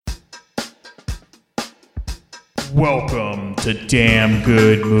Welcome to Damn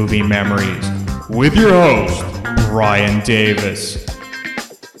Good Movie Memories with your host, Brian Davis.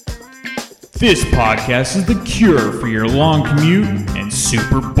 This podcast is the cure for your long commute and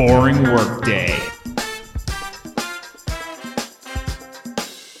super boring workday.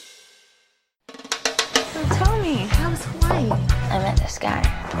 So tell me, how's Hawaii? I met this guy.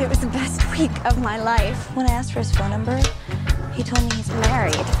 It was the best week of my life. When I asked for his phone number, he told me he's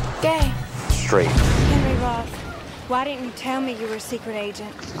married. Gay. Straight. Henry Roth, why didn't you tell me you were a secret agent?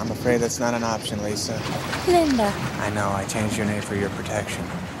 I'm afraid that's not an option, Lisa. Linda. I know, I changed your name for your protection.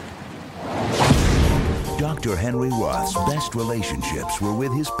 Dr. Henry Roth's best relationships were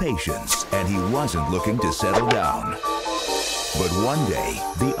with his patients, and he wasn't looking to settle down. But one day,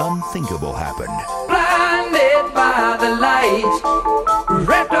 the unthinkable happened. Blinded by the lights,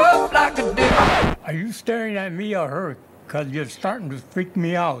 wrapped up like a dude. Are you staring at me or her? Because you're starting to freak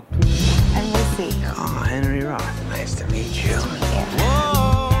me out. I'm Lucy. Oh, Henry Roth. Nice to meet you.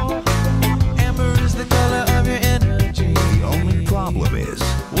 Whoa, amber is the color of your energy. The only problem is,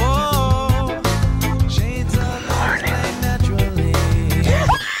 whoa, shades of morning naturally.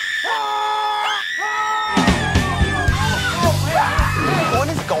 What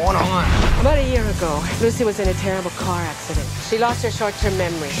is going on? About a year ago, Lucy was in a terrible car accident. She lost her short-term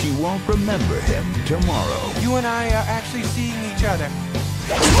memory. She won't remember him tomorrow. You and I are actually seeing each other.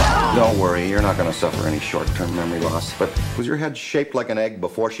 Don't worry, you're not going to suffer any short-term memory loss. But was your head shaped like an egg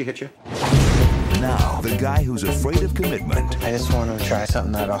before she hit you? Now, the guy who's afraid of commitment. I just want to try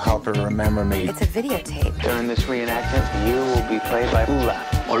something that'll help her remember me. It's a videotape. During this reenactment, you will be played by Ula.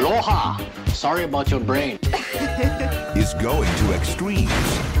 Aloha! Sorry about your brain. Is going to extremes.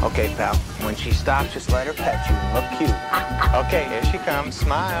 Okay, pal. When she stops, just let her pet you and look cute. Okay, here she comes.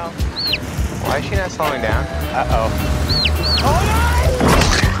 Smile. Why is she not slowing down?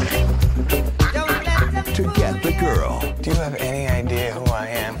 To get the girl. Do you have any idea who I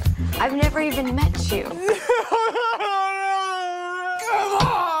am? I've never even met you.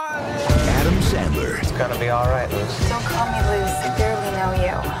 Adam Sandler. It's gonna be all right, Lucy. Don't call me Luce. I barely know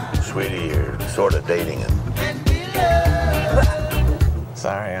you. Sweetie, you're sort of dating him.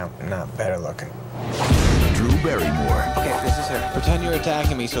 Sorry, I'm not better looking. Drew Barrymore. Okay, this is her. Pretend you're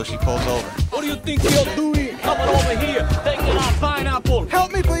attacking me so she pulls over. What do you think you're doing? Coming over here, taking our pineapple.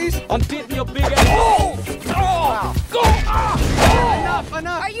 Help me, please! I'm getting your big ass. Oh! Wow. Go!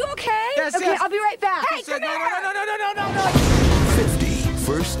 Enough! Are you okay? Yes, okay, yes. I'll be right back. Hey, No, come here! No. 50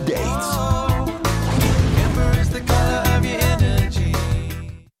 First Dates.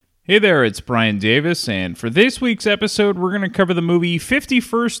 Hey there, it's Brian Davis, and for this week's episode, we're going to cover the movie 50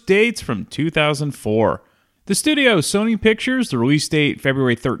 First Dates from 2004. The studio, Sony Pictures, the release date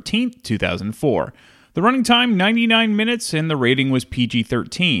February 13th, 2004. The running time, 99 minutes, and the rating was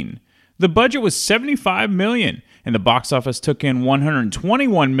PG-13. The budget was $75 million, and the box office took in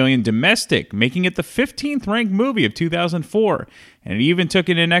 $121 million domestic, making it the 15th ranked movie of 2004, and it even took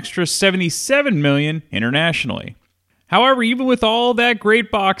in an extra $77 million internationally. However, even with all that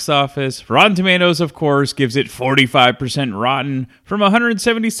great box office, Rotten Tomatoes, of course, gives it 45% rotten from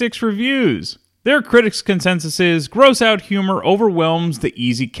 176 reviews. Their critics' consensus is, gross-out humor overwhelms the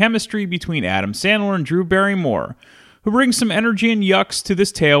easy chemistry between Adam Sandler and Drew Barrymore, who brings some energy and yucks to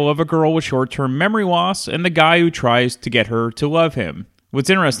this tale of a girl with short-term memory loss and the guy who tries to get her to love him. What's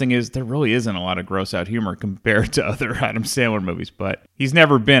interesting is there really isn't a lot of gross-out humor compared to other Adam Sandler movies, but he's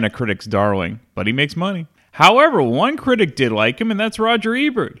never been a critic's darling, but he makes money. However, one critic did like him, and that's Roger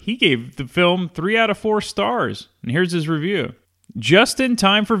Ebert. He gave the film 3 out of 4 stars, and here's his review. Just in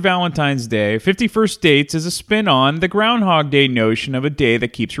time for Valentine's Day, 50 First Dates is a spin on the Groundhog Day notion of a day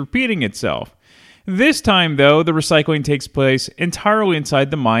that keeps repeating itself. This time, though, the recycling takes place entirely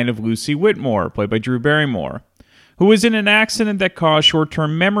inside the mind of Lucy Whitmore, played by Drew Barrymore, who was in an accident that caused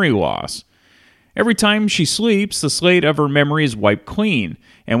short-term memory loss. Every time she sleeps, the slate of her memory is wiped clean,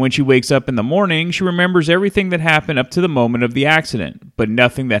 and when she wakes up in the morning, she remembers everything that happened up to the moment of the accident, but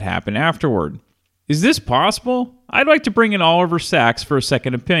nothing that happened afterward. Is this possible? I'd like to bring in Oliver Sacks for a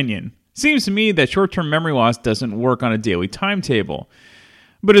second opinion. Seems to me that short-term memory loss doesn't work on a daily timetable,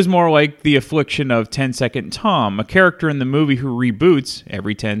 but is more like the affliction of 10-Second Tom, a character in the movie who reboots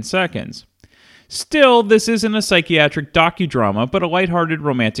every 10 seconds. Still, this isn't a psychiatric docudrama, but a lighthearted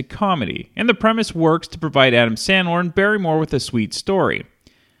romantic comedy, and the premise works to provide Adam Sandler and Barrymore with a sweet story.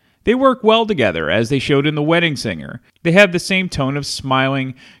 They work well together, as they showed in The Wedding Singer. They have the same tone of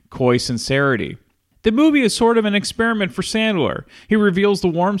smiling, coy sincerity. The movie is sort of an experiment for Sandler. He reveals the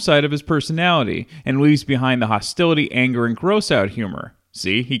warm side of his personality, and leaves behind the hostility, anger, and gross-out humor.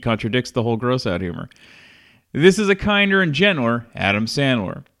 See, he contradicts the whole gross-out humor. This is a kinder and gentler Adam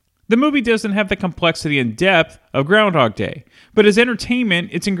Sandler. The movie doesn't have the complexity and depth of Groundhog Day, but as entertainment,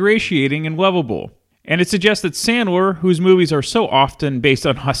 it's ingratiating and lovable. And it suggests that Sandler, whose movies are so often based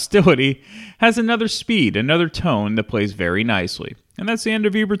on hostility, has another speed, another tone that plays very nicely. And that's the end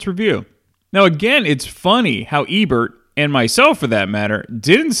of Ebert's review. Now again, it's funny how Ebert, and myself for that matter,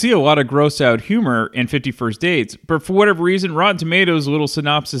 didn't see a lot of gross-out humor in 50 First Dates, but for whatever reason, Rotten Tomatoes' little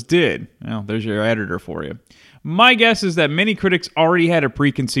synopsis did. Well, there's your editor for you. My guess is that many critics already had a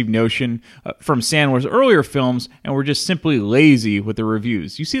preconceived notion from Sandler's earlier films and were just simply lazy with the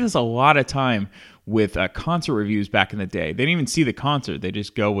reviews. You see this a lot of time with concert reviews back in the day. They didn't even see the concert. They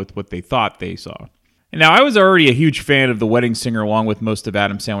just go with what they thought they saw. And now, I was already a huge fan of The Wedding Singer along with most of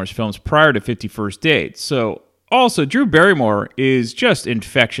Adam Sandler's films prior to 50 First Dates. So, also, Drew Barrymore is just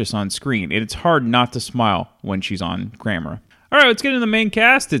infectious on screen, and it's hard not to smile when she's on camera. All right, let's get into the main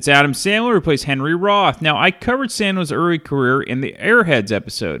cast. It's Adam Sandler, who plays Henry Roth. Now, I covered Sandler's early career in the Airheads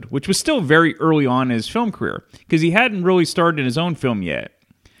episode, which was still very early on in his film career, because he hadn't really started in his own film yet.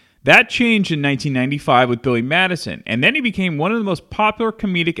 That changed in 1995 with Billy Madison, and then he became one of the most popular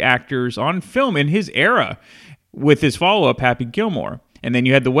comedic actors on film in his era, with his follow-up, Happy Gilmore. And then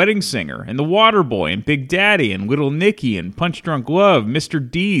you had The Wedding Singer, and The Waterboy, and Big Daddy, and Little Nicky, and Punch Drunk Love, Mr.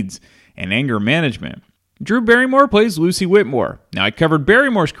 Deeds, and Anger Management. Drew Barrymore plays Lucy Whitmore. Now, I covered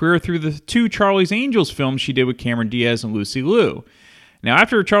Barrymore's career through the 2 Charlie's Angels films she did with Cameron Diaz and Lucy Liu. Now,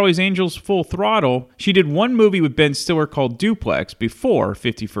 after Charlie's Angels Full Throttle, she did one movie with Ben Stiller called Duplex before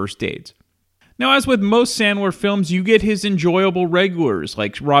 50 First Dates. Now, as with most Sandler films, you get his enjoyable regulars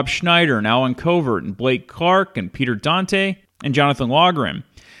like Rob Schneider and Alan Covert and Blake Clark and Peter Dante and Jonathan Loughran,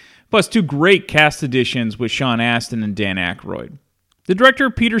 plus 2 great cast additions with Sean Astin and Dan Aykroyd. The director,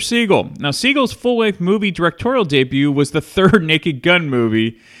 Peter Siegel. Now, Siegel's full-length movie directorial debut was the 3rd Naked Gun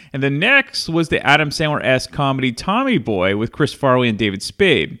movie, and the next was the Adam Sandler-esque comedy Tommy Boy with Chris Farley and David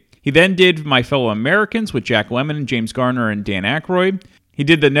Spade. He then did My Fellow Americans with Jack Lemmon and James Garner and Dan Aykroyd. He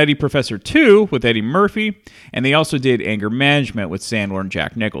did The Nutty Professor 2 with Eddie Murphy, and they also did Anger Management with Sandler and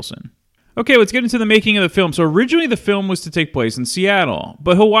Jack Nicholson. Okay, let's get into the making of the film. So originally the film was to take place in Seattle,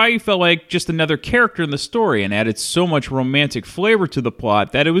 but Hawaii felt like just another character in the story and added so much romantic flavor to the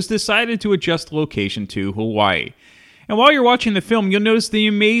plot that it was decided to adjust the location to Hawaii. And while you're watching the film, you'll notice the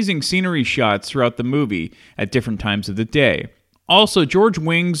amazing scenery shots throughout the movie at different times of the day. Also, George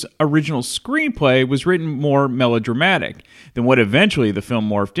Wing's original screenplay was written more melodramatic than what eventually the film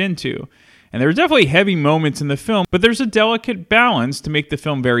morphed into. And there are definitely heavy moments in the film, but there's a delicate balance to make the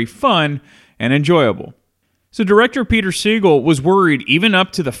film very fun and enjoyable. So director Peter Siegel was worried, even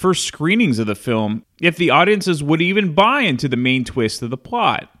up to the first screenings of the film, if the audiences would even buy into the main twist of the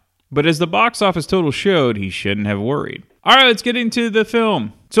plot. But as the box office total showed, he shouldn't have worried. Alright, let's get into the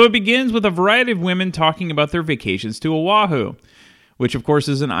film. So it begins with a variety of women talking about their vacations to Oahu, which of course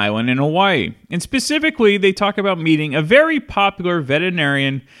is an island in Hawaii. And specifically, they talk about meeting a very popular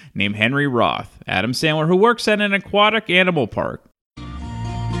veterinarian named Henry Roth, Adam Sandler, who works at an aquatic animal park.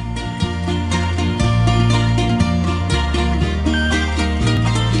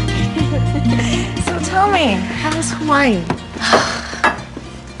 So tell me, how was Hawaii?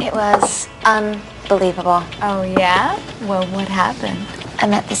 It was unbelievable. Oh, yeah? Well, what happened? I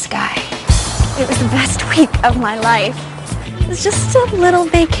met this guy. It was the best week of my life. It was just a little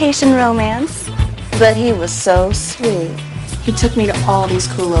vacation romance. But he was so sweet. He took me to all these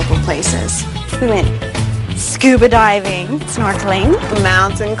cool local places. We went scuba diving, snorkeling,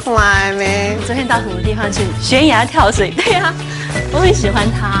 mountain climbing. 昨天到什么地方去？悬崖跳水。对呀，我很喜欢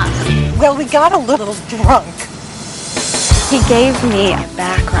他。Well, we got a little drunk. He gave me a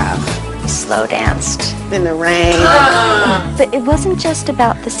back rub. We slow danced in the rain. But it wasn't just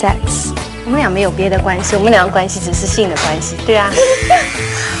about the sex. 我们俩没有别的关系，我们俩的关系只是性的关系。对啊。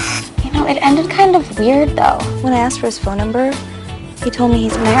You know, it ended kind of weird though. When I asked for his phone number, he told me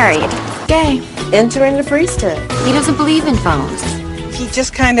he's married. Gay. Entering the priesthood. He doesn't believe in phones. He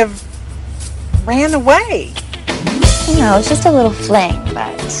just kind of ran away. You know, it's just a little fling,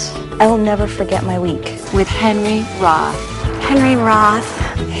 but I will never forget my week. With Henry Roth. Henry Roth.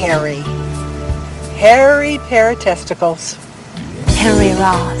 Harry. Hairy pair of testicles. Henry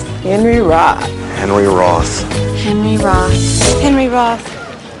Roth. Henry Roth. Henry Roth. Henry Roth. Henry Roth.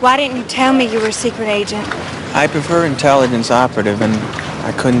 Why didn't you tell me you were a secret agent? I prefer intelligence operative, and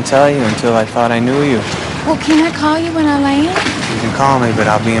I couldn't tell you until I thought I knew you. Well, can I call you when I land? You can call me, but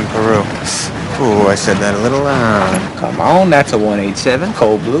I'll be in Peru. Ooh, I said that a little loud. Come on, that's a 187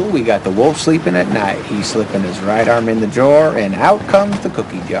 Cold Blue. We got the wolf sleeping at night. He's slipping his right arm in the drawer, and out comes the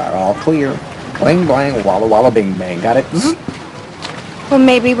cookie jar, all clear. Bling, blang, walla, walla, bing, bang. Got it? Well,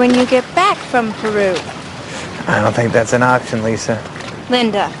 maybe when you get back from Peru. I don't think that's an option, Lisa.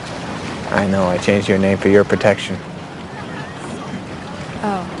 Linda, I know, I changed your name for your protection.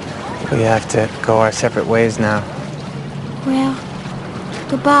 Oh. We have to go our separate ways now. Well,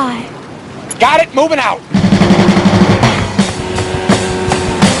 goodbye. Got it, moving out!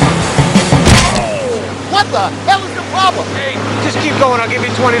 What the hell is the problem? Hey, just keep going, I'll give you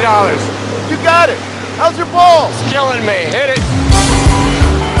 $20. You got it. How's your balls? Killing me, hit it!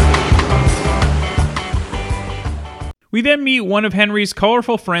 We then meet one of Henry's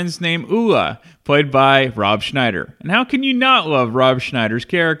colorful friends named Ula, played by Rob Schneider. And how can you not love Rob Schneider's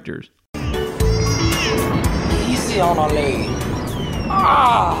characters? Easy on a lady.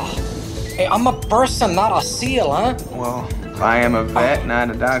 Ah! Hey, I'm a person, not a seal, huh? Well, I am a vet, not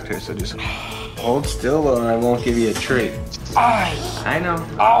a doctor, so just hold still or I won't give you a treat. Aye. I know.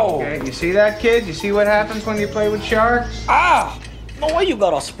 Ow! Okay, you see that, kids? You see what happens when you play with sharks? Ah! No, why you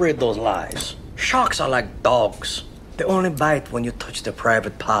gotta spread those lies? Sharks are like dogs. They only bite when you touch their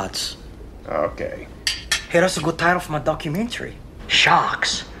private parts. Okay. Hey, that's a good title for my documentary.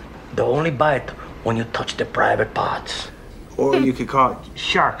 Sharks. They only bite when you touch their private parts. Or you could call it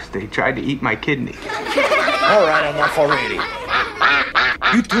sharks. They tried to eat my kidney. All right, enough already.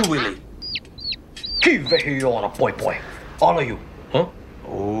 You too, Willie. Keep here on a boy. All of you, huh?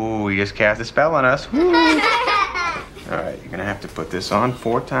 Oh, you just cast a spell on us. All right, you're gonna have to put this on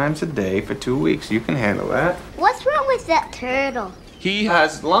 4 times a day for 2 weeks. You can handle that. What's wrong with that turtle? He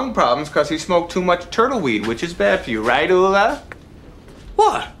has lung problems because he smoked too much turtle weed, which is bad for you, right, Ula?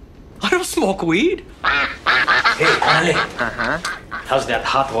 What? I don't smoke weed. Hey, Ale. Uh-huh. How's that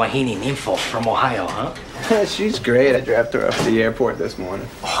hot wahini nympho from Ohio, huh? She's great. I dropped her off at the airport this morning.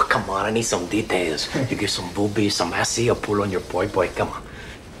 Oh, come on, I need some details. You give some boobies, some assy, or pull on your boy, come on.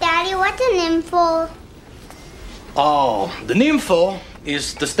 Daddy, what's a nympho? Oh, the nympho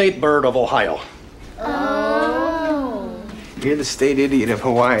is the state bird of Ohio. Oh. You're the state idiot of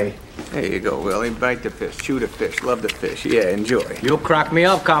Hawaii. There you go, Willie. Bite the fish, chew the fish, love the fish. Yeah, enjoy. You crack me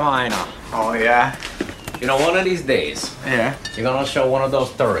up, Carmina. Oh, yeah? You know, one of these days, Yeah? you're gonna show one of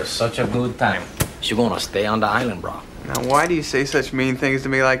those tourists such a good time. She's gonna stay on the island, bro. Now, why do you say such mean things to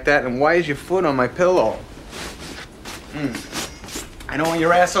me like that? And why is your foot on my pillow? I don't want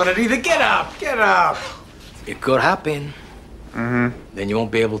your ass on it either. Get up! Get up! It could happen. Mm-hmm. Then you won't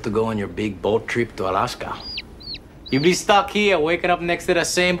be able to go on your big boat trip to Alaska. You'll be stuck here, waking up next to the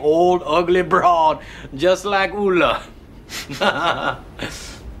same old, ugly broad, just like Ula. I'm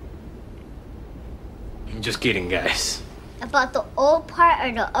just kidding, guys. About the old part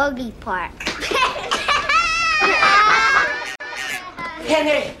or the ugly part?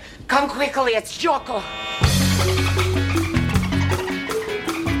 Henry, come quickly, it's Jocko.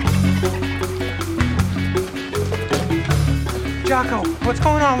 Jocko, what's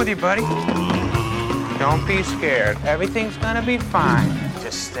going on with you, buddy? Don't be scared. Everything's gonna be fine.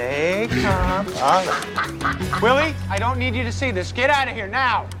 Just stay calm. All right. Willie, I don't need you to see this. Get out of here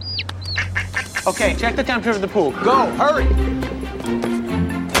now. Okay, check the temperature of the pool. Go, hurry.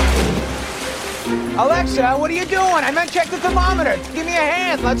 Alexa, what are you doing? I meant check the thermometer. Give me a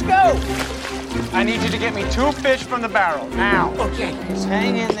hand. Let's go. I need you to get me 2 fish from the barrel now. Okay. Just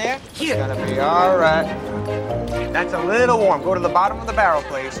hang in there. It's gonna be all right. That's a little warm. Go to the bottom of the barrel,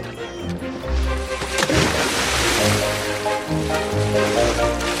 please.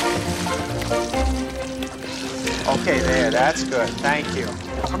 Okay, there. That's good. Thank you.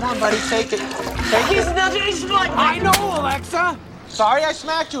 Come on, buddy. Take it. Take it. He's like I know, Alexa. Sorry I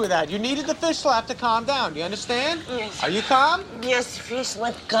smacked you with that. You needed the fish slap to calm down. Do you understand? Yes. Are you calm? Yes, fish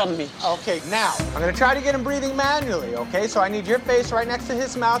let come. Okay, now, I'm gonna try to get him breathing manually, okay? So I need your face right next to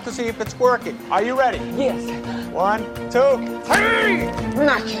his mouth to see if it's working. Are you ready? Yes. 1, 2, 3!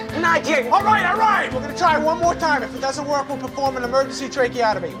 Not yet. All right. We're gonna try one more time. If it doesn't work, we'll perform an emergency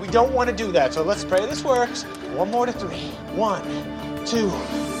tracheotomy. We don't want to do that, so let's pray this works. 1 more to 3. 1, 2,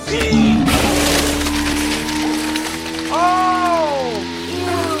 3. Oh!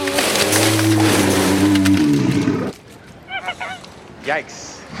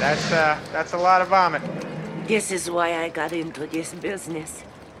 Yikes. That's a lot of vomit. This is why I got into this business.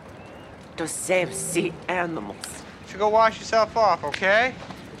 To save sea animals. You should go wash yourself off, okay?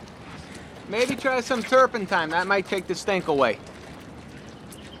 Maybe try some turpentine. That might take the stink away.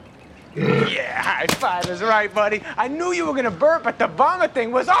 Yeah, high five is right, buddy. I knew you were gonna burp, but the vomit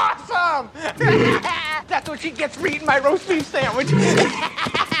thing was awesome! That's what she gets for eating my roast beef sandwich.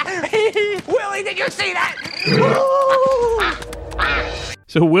 Willie, did you see that?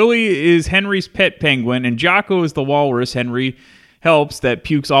 So Willie is Henry's pet penguin, and Jocko is the walrus Henry helps that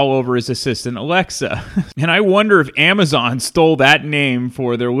pukes all over his assistant, Alexa. And I wonder if Amazon stole that name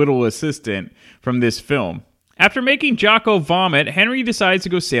for their little assistant from this film. After making Jocko vomit, Henry decides to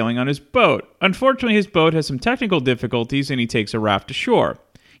go sailing on his boat. Unfortunately, his boat has some technical difficulties and he takes a raft ashore.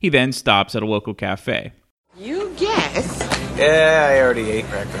 He then stops at a local cafe. You guess? Yeah, I already ate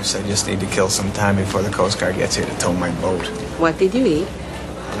breakfast. I just need to kill some time before the Coast Guard gets here to tow my boat. What did you eat?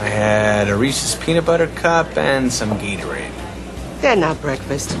 I had a Reese's peanut butter cup and some Gatorade. They're not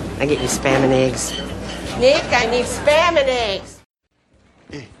breakfast. I get you Spam and eggs. Nick, I need Spam and eggs.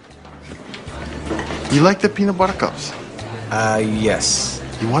 You like the peanut butter cups? Yes.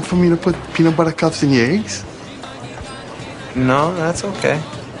 You want for me to put peanut butter cups in your eggs? No, that's okay.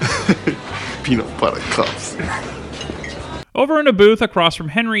 Peanut butter cups. Over in a booth across from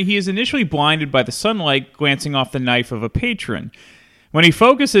Henry, he is initially blinded by the sunlight glancing off the knife of a patron. When he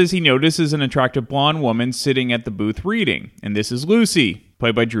focuses, he notices an attractive blonde woman sitting at the booth reading, and this is Lucy,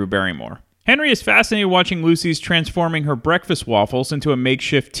 played by Drew Barrymore. Henry is fascinated watching Lucy's transforming her breakfast waffles into a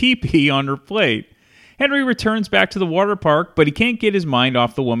makeshift teepee on her plate. Henry returns back to the water park, but he can't get his mind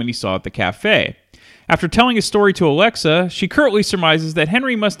off the woman he saw at the cafe. After telling his story to Alexa, she curtly surmises that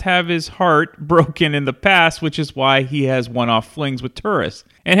Henry must have his heart broken in the past, which is why he has one-off flings with tourists.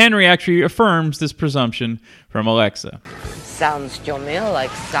 And Henry actually affirms this presumption from Alexa. Sounds to me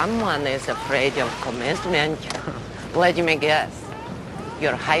like someone is afraid of commitment. Let me guess.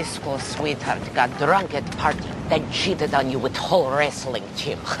 Your high school sweetheart got drunk at party, then cheated on you with whole wrestling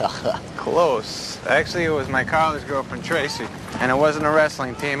team. Close. Actually, it was my college girlfriend, Tracy. And it wasn't a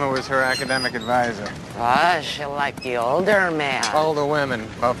wrestling team, it was her academic advisor. Ah, she liked the older man. Older women,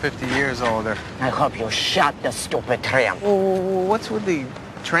 about 50 years older. I hope you shot the stupid tramp. Oh, what's with the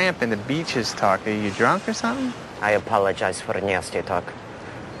tramp and the beaches talk? Are you drunk or something? I apologize for nasty talk.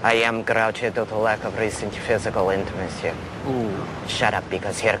 I am grouchy due to lack of recent physical intimacy. Ooh. Shut up,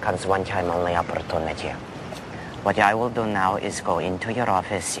 because here comes one-time only opportunity. What I will do now is go into your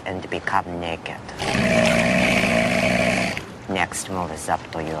office and become naked. Next move is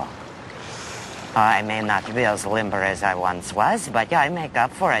up to you. I may not be as limber as I once was, but I make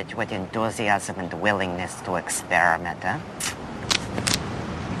up for it with enthusiasm and willingness to experiment, huh?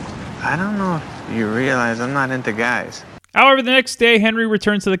 I don't know if you realize I'm not into guys. However, the next day, Henry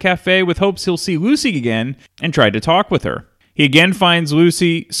returns to the cafe with hopes he'll see Lucy again and try to talk with her. He again finds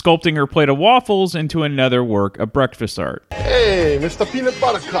Lucy sculpting her plate of waffles into another work of breakfast art. Hey, Mr. Peanut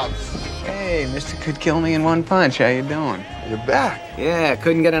Butter Cups. Hey, Mr. Could Kill Me in One Punch. How you doing? You're back. Yeah,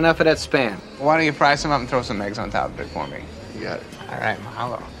 couldn't get enough of that Spam. Why don't you fry some up and throw some eggs on top of it for me? You got it. All right,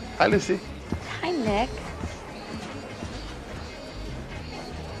 mahalo. Hi, Lucy. Hi, Nick.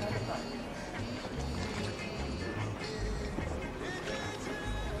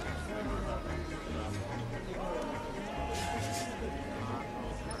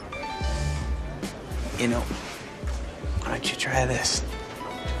 You know, why don't you try this?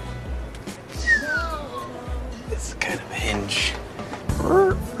 It's kind of a hinge.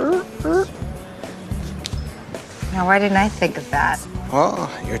 Now, why didn't I think of that? Well,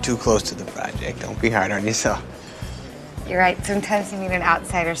 you're too close to the project. Don't be hard on yourself. You're right. Sometimes you need an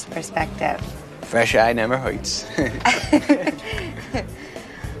outsider's perspective. Fresh eye never hurts.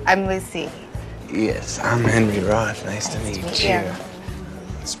 I'm Lucy. Yes, I'm Henry Roth. Nice to meet you.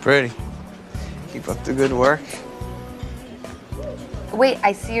 It's pretty. Keep up the good work. Wait,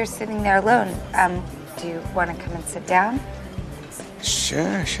 I see you're sitting there alone. Do you want to come and sit down? Sure,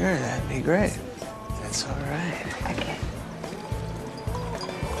 that'd be great. That's all right. Okay.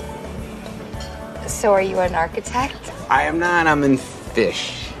 So are you an architect? I am not. I'm in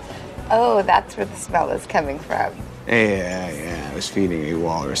fish. Oh, that's where the smell is coming from. Yeah. I was feeding a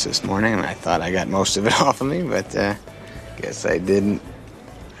walrus this morning, and I thought I got most of it off of me, but guess I didn't.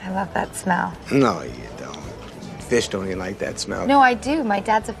 I love that smell. No, you don't. Fish don't even like that smell. No, I do. My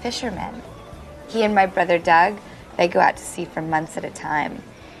dad's a fisherman. He and my brother Doug, they go out to sea for months at a time.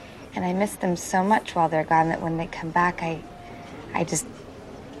 And I miss them so much while they're gone that when they come back, I just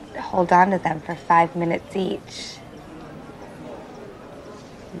hold on to them for 5 minutes each.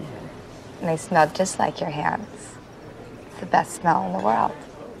 And they smell just like your hands. It's the best smell in the world.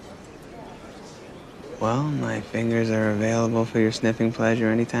 Well, my fingers are available for your sniffing pleasure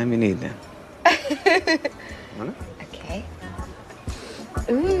anytime you need them. Okay.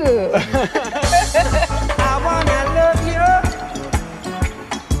 Ooh. I wanna love you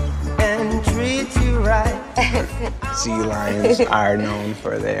and treat you right. Sea lions are known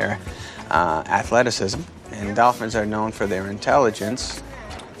for their athleticism, and dolphins are known for their intelligence.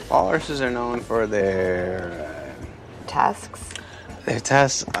 Walruses are known for their tusks. Their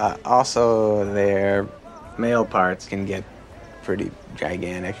tusks, also their male parts can get pretty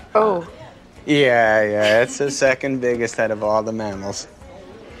gigantic. Oh. Yeah, it's the second biggest out of all the mammals.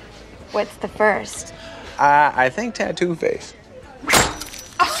 What's the first? I think tattoo face.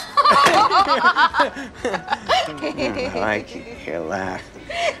 I like your laugh.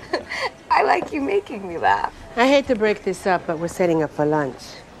 I like you making me laugh. I hate to break this up, but we're setting up for lunch.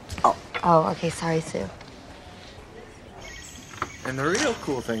 Oh, okay. Sorry, Sue. And the real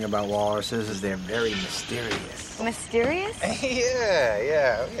cool thing about walruses is they're very mysterious. Mysterious?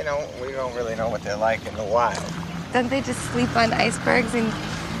 Yeah. You know, we don't really know what they're like in the wild. Don't they just sleep on icebergs and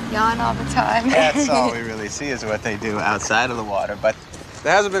yawn all the time? That's all we really see is what they do outside of the water. But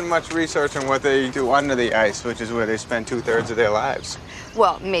there hasn't been much research on what they do under the ice, which is where they spend 2/3 of their lives.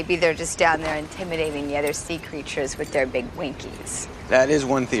 Well, maybe they're just down there intimidating the other sea creatures with their big winkies. That is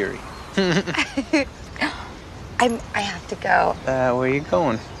one theory. I have to go. Where are you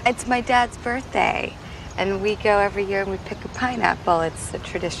going? It's my dad's birthday, and we go every year and we pick a pineapple. It's a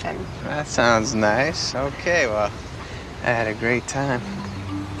tradition. That sounds nice. Okay, well, I had a great time.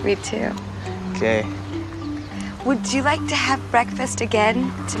 Me too. Okay. Would you like to have breakfast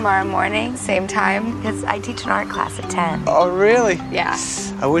again tomorrow morning, same time? Because I teach an art class at 10. Oh, really? Yeah.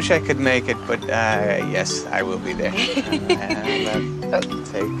 I wish I could make it, but yes, I will be there.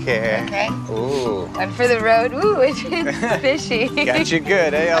 Take care. Okay. Ooh. One for the road. Ooh, it's fishy. Got you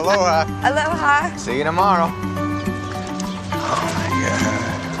good, eh? Aloha. Aloha. See you tomorrow.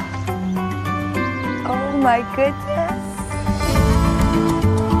 Oh my goodness.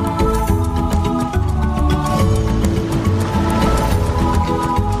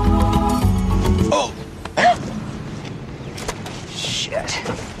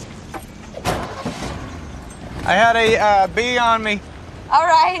 I had a bee on me. All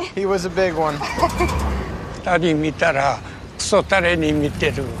right. He was a big one. 二人見たら、そたれに見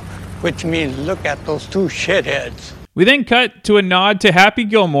てる, which means look at those two shitheads. We then cut to a nod to Happy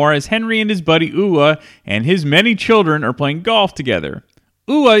Gilmore as Henry and his buddy Ua and his many children are playing golf together.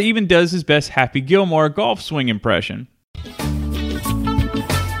 Ua even does his best Happy Gilmore golf swing impression.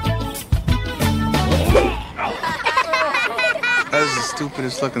 That was the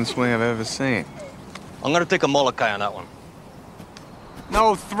stupidest looking swing I've ever seen. I'm gonna take a Molokai on that one.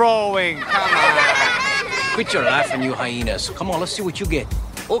 No throwing, come on. Quit your laughing, you hyenas. Come on, let's see what you get.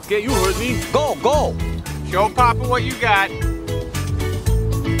 Okay, you heard me. Go, go! Show Papa what you got.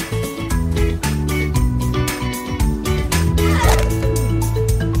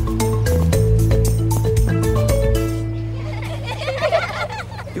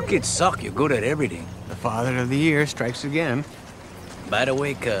 You kids suck. You're good at everything. The father of the year strikes again. By the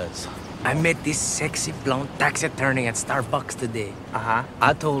way, cuz, I met this sexy blonde tax attorney at Starbucks today. Uh-huh.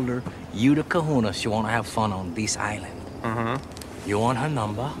 I told her, you the kahuna, she wanna have fun on this island. Uh-huh. You want her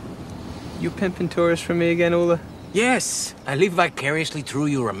number? You pimping tourists for me again, Ula? Yes, I live vicariously through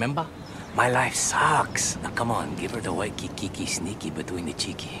you, remember? My life sucks. Now come on, give her the white kiki sneaky between the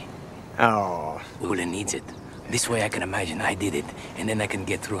cheeky. Oh. Ula needs it. This way I can imagine I did it, and then I can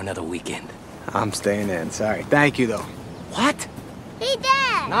get through another weekend. I'm staying in, sorry. Thank you, though. What? Hey,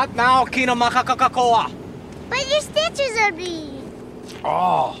 Dad! Not now, Kina Makakakakoa! But your stitches are bleeding.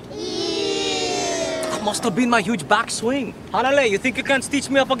 Oh. That must have been my huge backswing. Hanale, you think you can stitch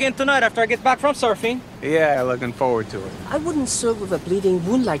me up again tonight after I get back from surfing? Yeah, looking forward to it. I wouldn't surf with a bleeding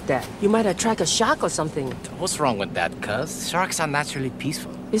wound like that. You might attract a shark or something. What's wrong with that, cuz? Sharks are naturally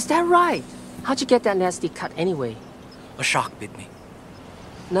peaceful. Is that right? How'd you get that nasty cut anyway? A shark bit me.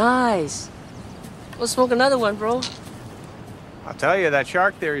 Nice. We'll smoke another one, bro. I'll tell you, that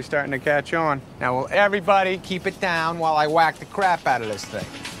shark theory's starting to catch on. Now, will everybody keep it down while I whack the crap out of this thing?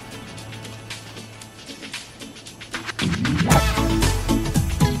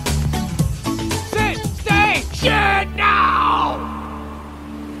 Sit! Stay! Shit now!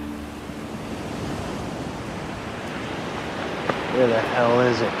 Where the hell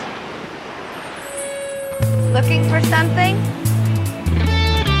is it? Looking for something?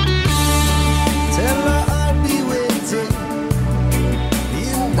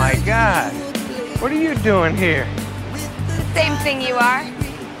 Oh my God. What are you doing here? The same thing you are.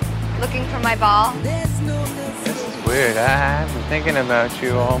 Looking for my ball. This is weird. I've been thinking about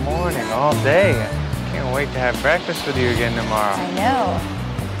you all morning, all day. I can't wait to have breakfast with you again tomorrow. I know.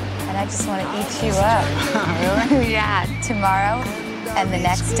 And I just want to eat you up. Really? Yeah, tomorrow, and the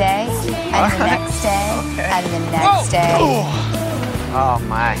next day, and the next day, and the next day. Oh,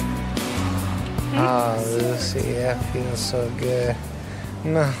 my. Oh, Lucy, I feel so good.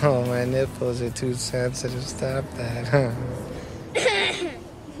 No, my nipples are too sensitive. Stop that.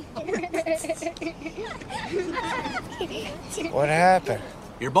 What happened?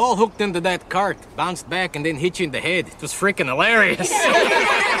 Your ball hooked into that cart, bounced back, and then hit you in the head. It was freaking hilarious.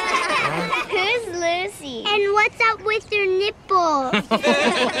 Who's Lucy? And what's up with your nipple?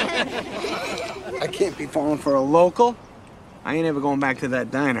 I can't be falling for a local. I ain't ever going back to that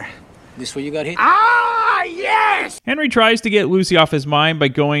diner. This where you got hit? Ah, yes! Henry tries to get Lucy off his mind by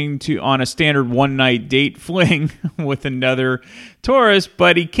going on a standard one-night date fling with another tourist,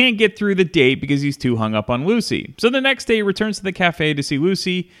 but he can't get through the date because he's too hung up on Lucy. So the next day he returns to the cafe to see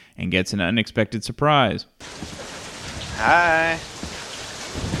Lucy and gets an unexpected surprise. Hi.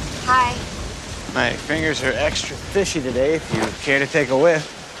 Hi. My fingers are extra fishy today if you care to take a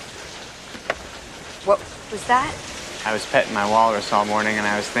whiff. What was that? I was petting my walrus all morning and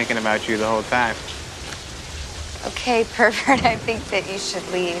I was thinking about you the whole time. Okay, pervert, I think that you should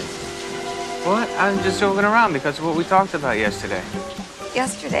leave. What? I'm just joking around because of what we talked about yesterday.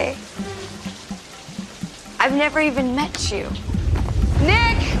 Yesterday? I've never even met you.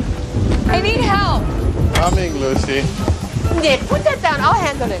 Nick! I need help! Coming, Lucy. Nick, put that down. I'll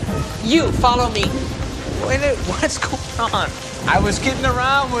handle it. You, follow me. Wait a minute, what's going on? I was kidding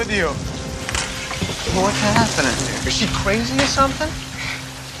around with you. What's happening here? Is she crazy or something?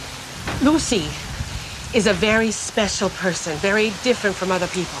 Lucy is a very special person, very different from other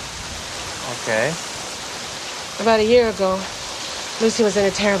people. Okay. About a year ago, Lucy was in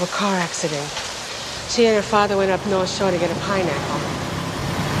a terrible car accident. She and her father went up North Shore to get a pineapple.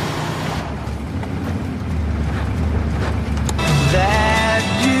 That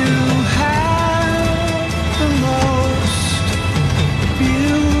you have the most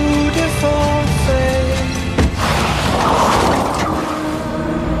beautiful face.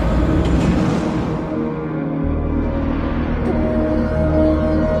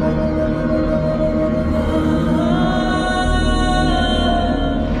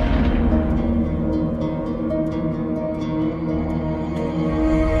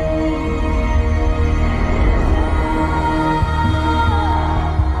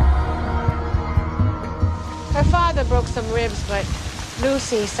 Her father broke some ribs, but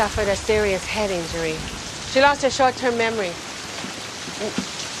Lucy suffered a serious head injury. She lost her short-term memory.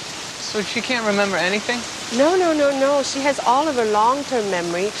 So she can't remember anything? No. She has all of her long-term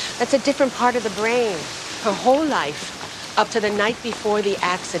memory. That's a different part of the brain. Her whole life, up to the night before the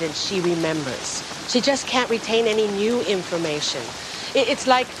accident, she remembers. She just can't retain any new information. It's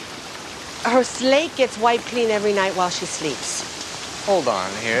like her slate gets wiped clean every night while she sleeps. Hold on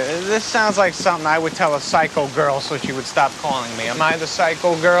here. This sounds like something I would tell a psycho girl so she would stop calling me. Am I the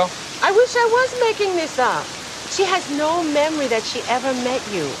psycho girl? I wish I was making this up. She has no memory that she ever met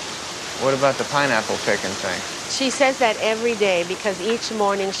you. What about the pineapple picking thing? She says that every day because each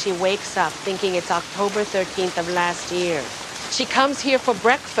morning she wakes up thinking it's October 13th of last year. She comes here for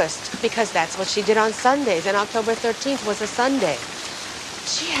breakfast because that's what she did on Sundays, and October 13th was a Sunday.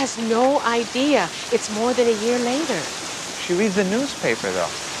 She has no idea it's more than a year later. She reads the newspaper, though.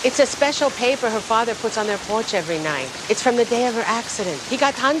 It's a special paper her father puts on their porch every night. It's from the day of her accident. He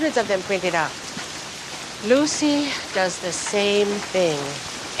got hundreds of them printed up. Lucy does the same thing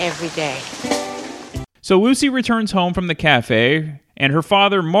every day. So Lucy returns home from the cafe, and her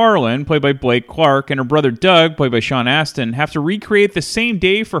father, Marlon, played by Blake Clark, and her brother, Doug, played by Sean Astin, have to recreate the same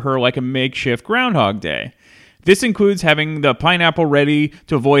day for her like a makeshift Groundhog Day. This includes having the pineapple ready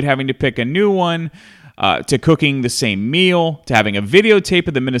to avoid having to pick a new one, to cooking the same meal, to having a videotape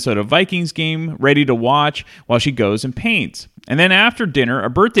of the Minnesota Vikings game ready to watch while she goes and paints. And then after dinner, a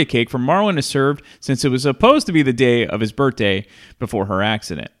birthday cake for Marlon is served since it was supposed to be the day of his birthday before her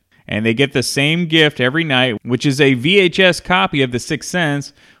accident. And they get the same gift every night, which is a VHS copy of The Sixth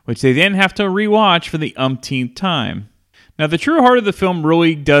Sense, which they then have to rewatch for the umpteenth time. Now, the true heart of the film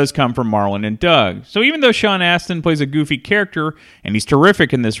really does come from Marlon and Doug. So even though Sean Astin plays a goofy character, and he's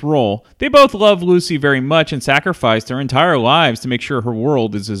terrific in this role, they both love Lucy very much and sacrifice their entire lives to make sure her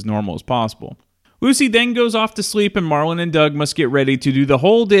world is as normal as possible. Lucy then goes off to sleep, and Marlon and Doug must get ready to do the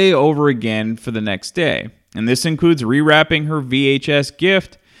whole day over again for the next day. And this includes rewrapping her VHS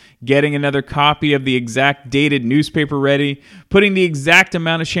gift, getting another copy of the exact dated newspaper ready, putting the exact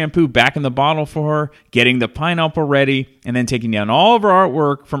amount of shampoo back in the bottle for her, getting the pineapple ready, and then taking down all of her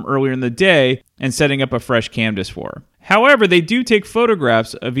artwork from earlier in the day and setting up a fresh canvas for her. However, they do take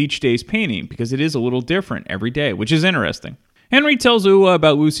photographs of each day's painting because it is a little different every day, which is interesting. Henry tells Ula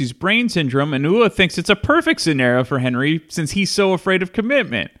about Lucy's brain syndrome, and Ula thinks it's a perfect scenario for Henry since he's so afraid of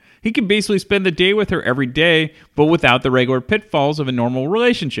commitment. He can basically spend the day with her every day, but without the regular pitfalls of a normal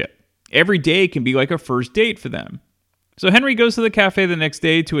relationship. Every day can be like a first date for them. So Henry goes to the cafe the next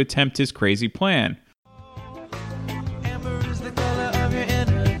day to attempt his crazy plan.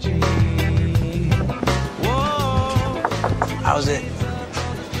 How's it?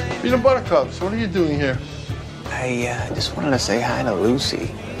 Peanut butter cups, what are you doing here? I just wanted to say hi to Lucy.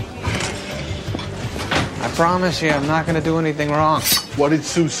 I promise you I'm not going to do anything wrong. What did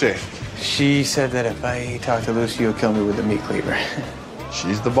Sue say? She said that if I talk to Lucy, you'll kill me with the meat cleaver.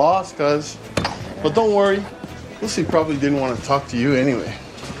 She's the boss, cuz. But don't worry. Lucy probably didn't want to talk to you anyway.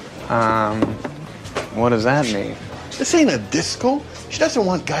 What does that mean? This ain't a disco. She doesn't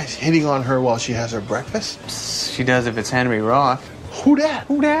want guys hitting on her while she has her breakfast. She does if it's Henry Roth. Who dat?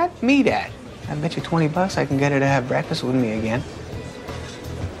 Who dat? Me dat. I bet you $20 I can get her to have breakfast with me again.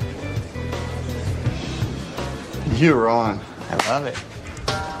 You're on. I love it.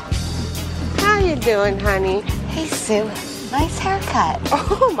 How you doing, honey? Hey, Sue. Nice haircut.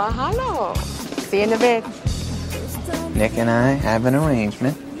 Oh, mahalo. See you in a bit. Nick and I have an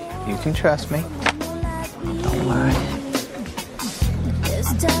arrangement. You can trust me. Don't worry.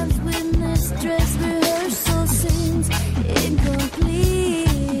 There's times when this dress rehearsal seems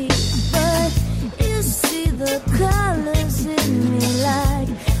incomplete, but you see the colors in me like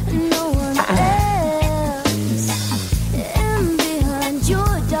no one else. And behind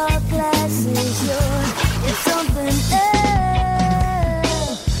your dark glasses, you're something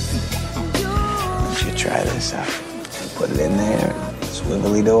else. You should try this out. Put it in there.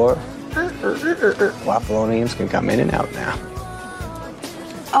 Swivelly door. Waffleonians can come in and out now.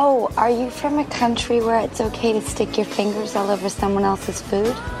 Oh, are you from a country where it's okay to stick your fingers all over someone else's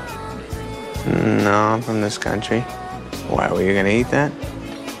food? No, I'm from this country. Why, were you gonna eat that?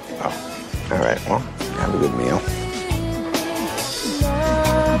 Oh, all right, well, have a good meal.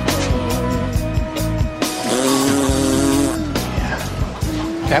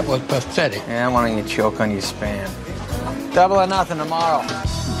 That was pathetic. Yeah, why don't you choke on your spam? Double or nothing tomorrow.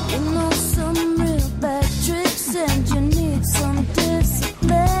 You know some real bad tricks and you need some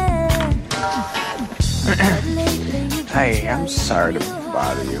discipline. Hey, I'm sorry to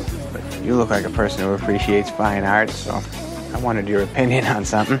bother you, but you look like a person who appreciates fine art, so I wanted your opinion on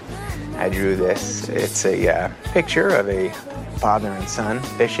something. I drew this. It's a picture of a father and son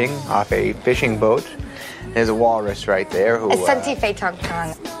fishing off a fishing boat. There's a walrus right there who... Santi Fei Tong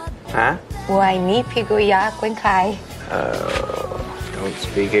Tong. Huh? Why ni piguya Gwen Kai. Oh, don't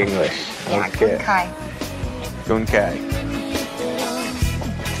speak English. Yeah, Okay. Gwen Kai. Gun Kai.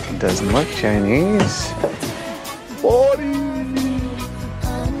 Doesn't look Chinese.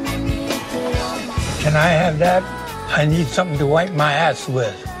 Can I have that? I need something to wipe my ass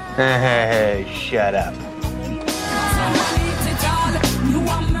with. Hey, shut up. You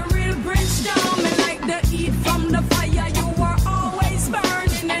want me real Bridgetown, me like the heat from the fire. You were always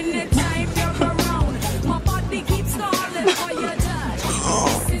burning anytime you're around. My body keeps stalling for your touch.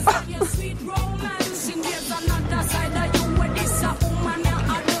 This is your sweet romance, and there's another side of you where this a woman you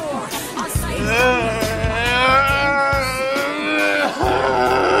adore. A side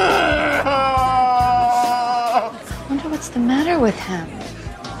I wonder what's the matter with him.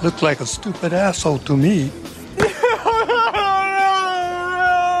 Looks like a stupid asshole to me.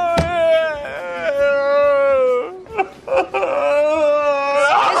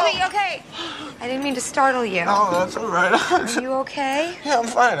 Excuse me, you okay? I didn't mean to startle you. Oh, that's all right. Are you okay? Yeah, I'm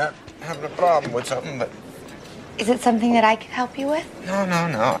fine. I'm having a problem with something, but... Is it something that I can help you with?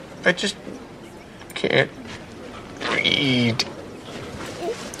 No. I just can't read.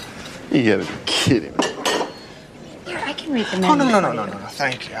 You gotta be kidding me. Here, I can read the Oh, menu. no.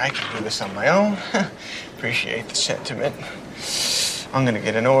 Thank you. I can do this on my own. Appreciate the sentiment. I'm gonna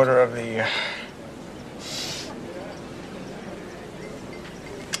get an order of the...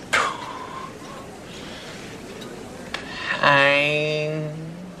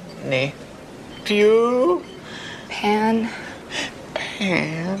 Tiny pew. Pan.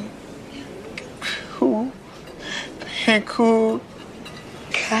 Who? Panku.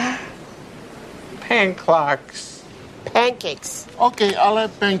 Panclocks. Pancakes. Okay, I'll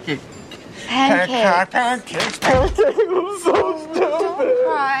have pancake. Pancake. Pancakes. I'm so stupid. Don't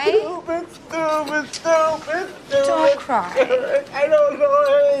cry. Stupid. Don't cry. I don't know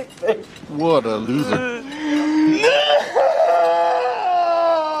anything. What a loser.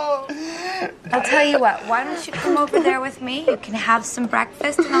 I'll tell you what, why don't you come over there with me? You can have some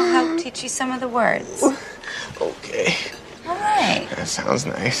breakfast and I'll help teach you some of the words. Okay. All right. That sounds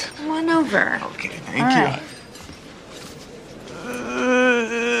nice. Come on over. Okay, thank All you. right.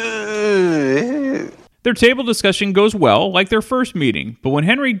 Their table discussion goes well, like their first meeting, but when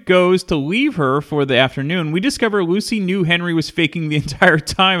Henry goes to leave her for the afternoon, we discover Lucy knew Henry was faking the entire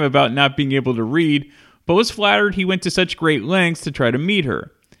time about not being able to read, but was flattered he went to such great lengths to try to meet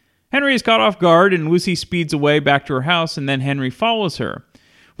her. Henry is caught off guard, and Lucy speeds away back to her house, and then Henry follows her,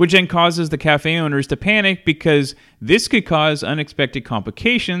 which then causes the cafe owners to panic because this could cause unexpected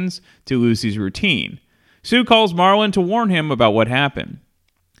complications to Lucy's routine. Sue calls Marlon to warn him about what happened.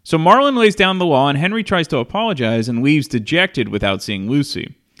 So Marlon lays down the law, and Henry tries to apologize and leaves dejected without seeing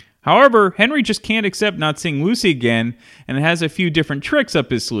Lucy. However, Henry just can't accept not seeing Lucy again and has a few different tricks up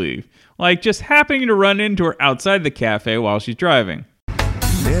his sleeve, like just happening to run into her outside the cafe while she's driving.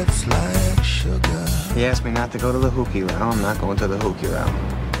 Lips like sugar. He asked me not to go to the hooky round. I'm not going to the hooky round.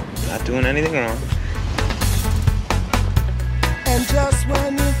 Not doing anything wrong. And just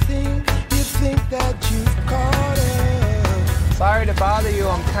when you think that you've caught it. Sorry to bother you,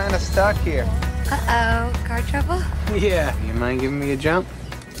 I'm kind of stuck here. Uh-oh, car trouble? Yeah. You mind giving me a jump?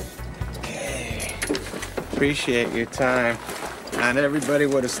 Okay. Appreciate your time. Not everybody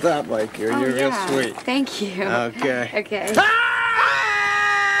would have stopped like you. You're real sweet. Thank you. Okay. Okay.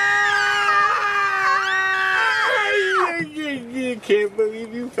 You can't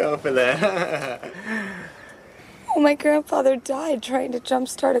believe you fell for that. Oh, my grandfather died trying to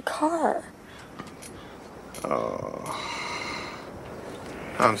jumpstart a car. Oh.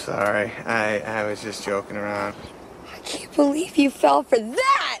 I'm sorry. I was just joking around. I can't believe you fell for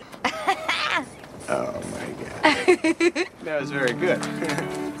that! Oh my God. That was very good.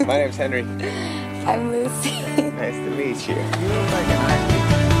 My name's Henry. I'm Lucy. Nice to meet you. You look like a nice people.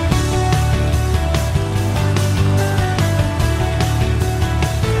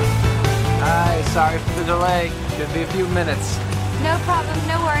 Hi, sorry for the delay. Should be a few minutes. No problem,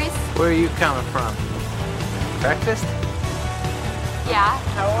 no worries. Where are you coming from? Breakfast? Yeah,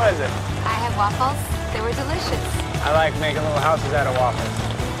 How was it? I had waffles. They were delicious. I like making little houses out of waffles.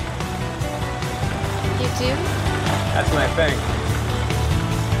 You do? That's my thing.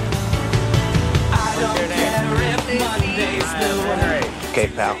 Okay,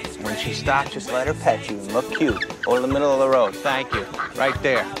 pal. When she stops, just let her pet you and look cute. Or in the middle of the road. Thank you. Right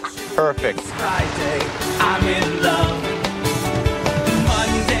there. Perfect. Friday, I'm in love.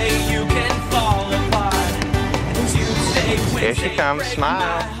 Monday, you can fall apart. Tuesday, Wednesday, Here she comes.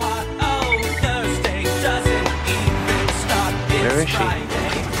 Smile. oh, Thursday doesn't even start. Where is she?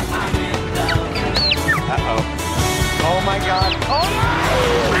 Uh-oh. Oh my God. Oh my!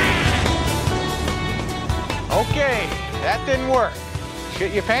 Okay, that didn't work.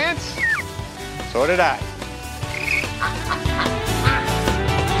 Shit your pants? So did I.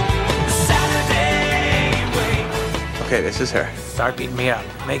 Okay, this is her. Start beating me up.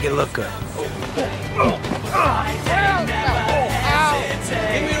 Make it look good. Give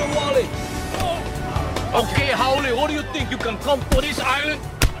me the wallet. Okay, Howley, what do you think? You can come to this island?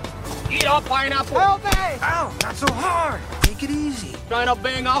 Eat our pineapple. Help me! Ow, not so hard. Take it easy. Trying to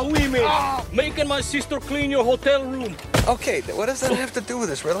bang our women. Making my sister clean your hotel room. Okay, what does that have to do with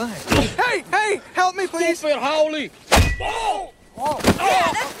this? Relax. Hey, hey, help me, please. Stupid Howley. Oh! Oh.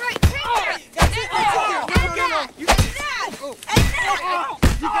 Yeah, that's right. You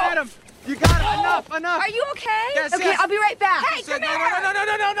got him. You got him. Enough. Are you okay? Yes, okay, yes. I'll be right back. Hey, No, come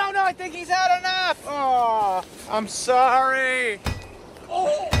here. no. I think he's had enough. Oh, I'm sorry.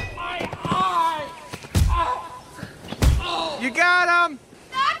 Oh, my eye. You got him.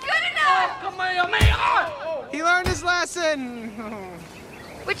 Not good enough. Come here, man. He learned his lesson.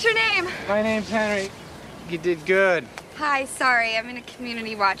 What's your name? My name's Henry. You did good. Hi, sorry. I'm in a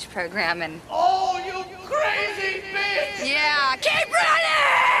community watch program and... Oh, you crazy bitch. Yeah, keep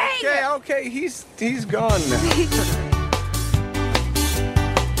running! Okay, he's gone now.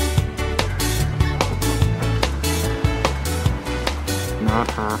 Not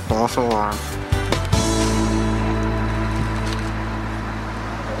her. False alarm.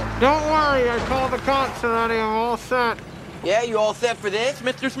 Don't worry, I called the cops and I am all set. Yeah, you all set for this,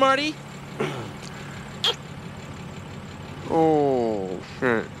 Mr. Smarty? Oh,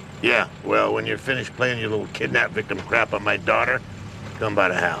 shit. Yeah, well, when you're finished playing your little kidnap victim crap on my daughter, come by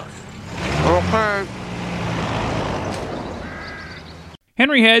the house. Okay.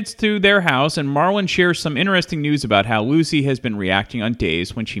 Henry heads to their house, and Marlon shares some interesting news about how Lucy has been reacting on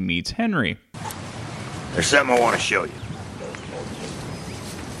days when she meets Henry. There's something I want to show you.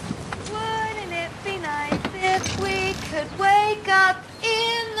 Wouldn't it be nice if we could wake up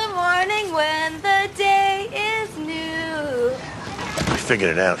in the morning when the day is new? I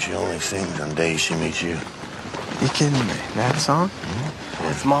figured it out. She only sings on days she meets you. You kidding me? That song?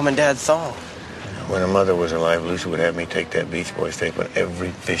 It's Mom and Dad's song. When her mother was alive, Lucy would have me take that Beach Boys tape on every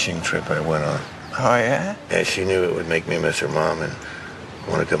fishing trip I went on. Oh, yeah? Yeah, she knew it would make me miss her mom and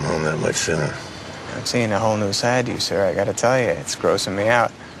want to come home that much sooner. I'm seeing a whole new side to you, sir. I gotta tell you, it's grossing me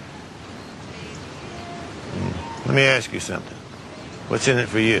out. Let me ask you something. What's in it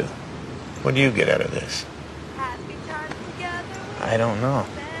for you? What do you get out of this? I don't know.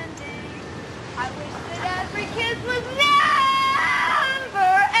 Every kiss was never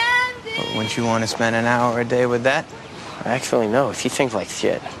ending. But wouldn't you want to spend an hour a day with that? Actually, no. She sings like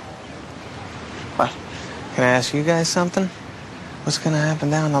shit. What? Can I ask you guys something? What's gonna happen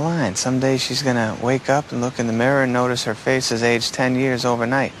down the line? Someday she's gonna wake up and look in the mirror and notice her face has aged 10 years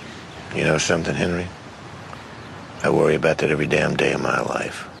overnight. You know something, Henry? I worry about that every damn day of my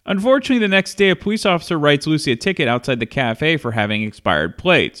life. Unfortunately, the next day, a police officer writes Lucy a ticket outside the cafe for having expired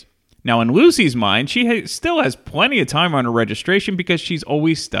plates. Now, in Lucy's mind, she still has plenty of time on her registration because she's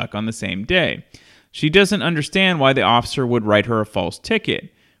always stuck on the same day. She doesn't understand why the officer would write her a false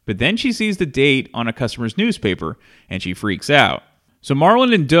ticket. But then she sees the date on a customer's newspaper, and she freaks out. So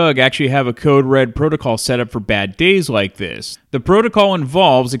Marlon and Doug actually have a code red protocol set up for bad days like this. The protocol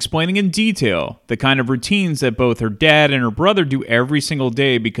involves explaining in detail the kind of routines that both her dad and her brother do every single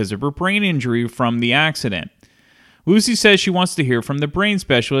day because of her brain injury from the accident. Lucy says she wants to hear from the brain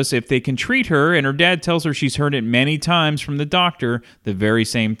specialist if they can treat her, and her dad tells her she's heard it many times from the doctor, the very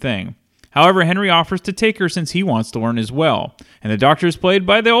same thing. However, Henry offers to take her since he wants to learn as well. And the doctor is played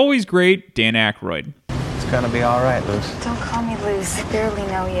by the always great Dan Aykroyd. It's gonna be all right, Luce. Don't call me Luce. I barely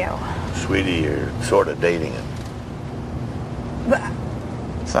know you. Sweetie, you're sort of dating him. But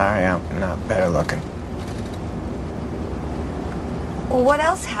Sorry, I'm not better looking. what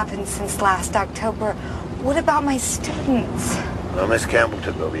else happened since last October? What about my students? Well, Miss Campbell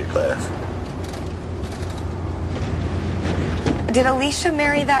took over your class. Did Alicia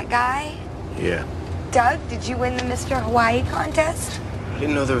marry that guy? Yeah. Doug, did you win the Mr. Hawaii contest? I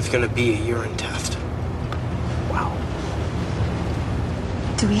didn't know there was gonna be a urine test. Wow.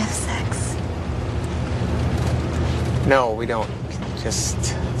 Do we have sex? No, we don't.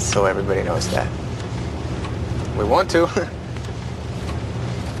 Just so everybody knows that. We want to.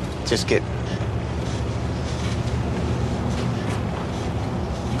 Just get...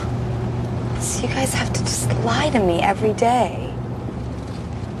 So you guys have to just lie to me every day.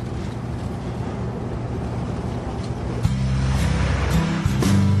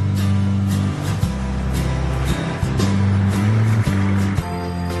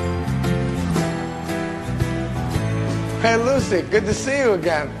 Hey, Lucy, good to see you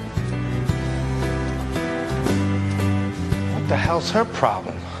again. What the hell's her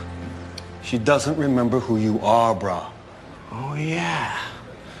problem? She doesn't remember who you are, brah. Oh, yeah.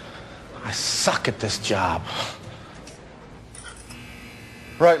 I suck at this job.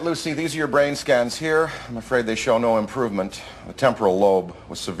 Right, Lucy, these are your brain scans here. I'm afraid they show no improvement. The temporal lobe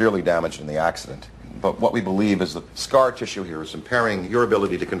was severely damaged in the accident. But what we believe is the scar tissue here is impairing your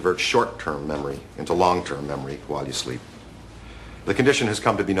ability to convert short-term memory into long-term memory while you sleep. The condition has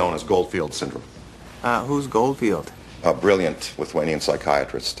come to be known as Goldfield syndrome. Who's Goldfield? A brilliant Lithuanian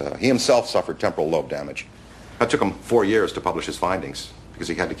psychiatrist. He himself suffered temporal lobe damage. It took him 4 years to publish his findings because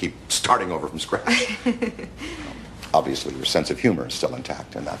he had to keep starting over from scratch. Obviously, your sense of humor is still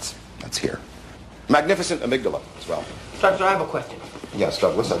intact, and that's here. Magnificent amygdala as well. Doctor, I have a question. Yes,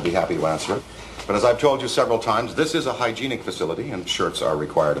 Douglas, I'd be happy to answer it. But as I've told you several times, this is a hygienic facility, and shirts are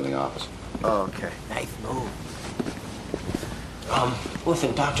required in the office. Oh, okay. Nice move.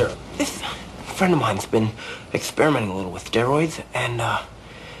 Listen, doctor, this friend of mine's been experimenting a little with steroids, and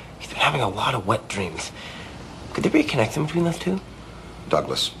he's been having a lot of wet dreams. Could there be a connection between those two?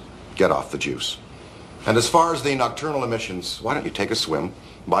 Douglas, get off the juice. And as far as the nocturnal emissions, why don't you take a swim,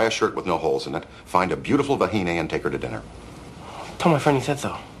 buy a shirt with no holes in it, find a beautiful vagina, and take her to dinner? Tell my friend he said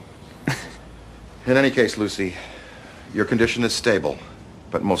so. In any case, Lucy, your condition is stable,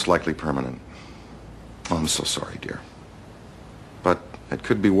 but most likely permanent. Oh, I'm so sorry, dear. But it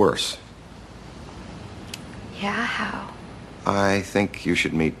could be worse. Yeah, how? I think you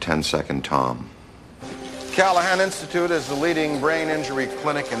should meet 10-Second Tom. Callahan Institute is the leading brain injury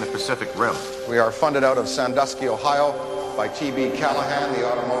clinic in the Pacific Rim. We are funded out of Sandusky, Ohio, by T.B. Callahan, the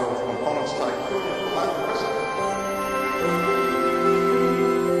automotive components tycoon of the Latin Pacific.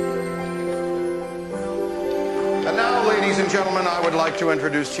 And now, ladies and gentlemen, I would like to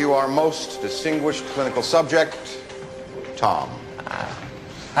introduce to you our most distinguished clinical subject, Tom.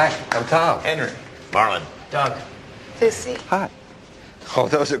 Hi, I'm Tom. Henry. Marlon. Doug. Lucy. Hi. Oh,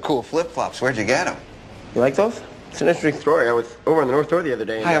 those are cool flip-flops. Where'd you get them? You like those? It's an interesting story. I was over on the North Shore the other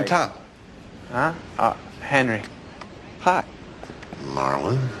day. Hi, I'm Tom. Huh? Henry. Hi.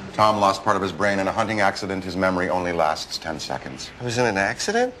 Marlon. Tom lost part of his brain in a hunting accident. His memory only lasts 10 seconds. I was in an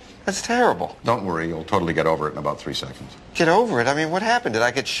accident? That's terrible. Don't worry, you'll totally get over it in about 3 seconds. Get over it? I mean, what happened? Did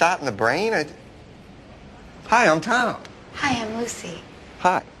I get shot in the brain? Hi, I'm Tom. Hi, I'm Lucy.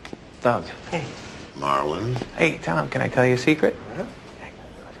 Hi. Doug. Hey. Marlon. Hey, Tom, can I tell you a secret?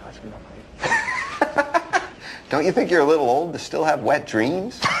 Don't you think you're a little old to still have wet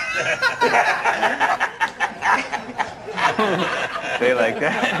dreams? They like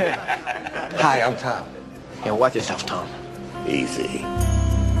that? Hi, I'm Tom. Yeah, watch yourself, Tom. Easy.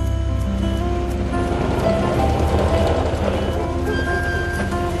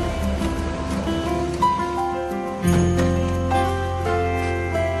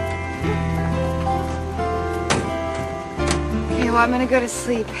 well, I'm gonna go to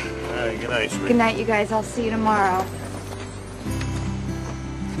sleep. All right, good night, sweetie. Good night, you guys. I'll see you tomorrow.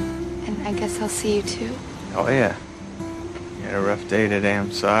 And I guess I'll see you too. Oh, yeah. You had a rough day today.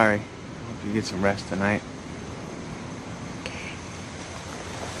 I'm sorry. Hope you get some rest tonight. Okay.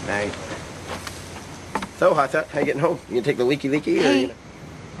 Night. So, how's that? How you getting home? You gonna take the leaky? Hey.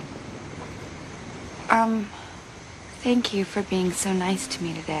 Or you Thank you for being so nice to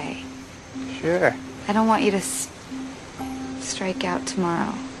me today. Sure. I don't want you to strike out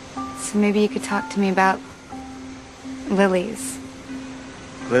tomorrow. So maybe you could talk to me about lilies.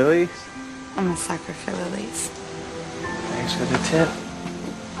 Lilies? I'm a sucker for lilies. Thanks for the tip.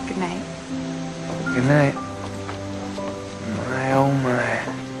 Good night. Good night. My, oh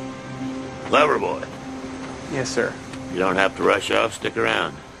my. Lover boy. Yes, sir. You don't have to rush off. Stick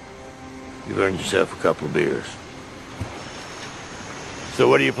around. You've earned yourself a couple of beers. So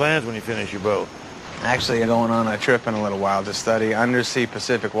what are your plans when you finish your boat? Actually, I'm going on a trip in a little while to study undersea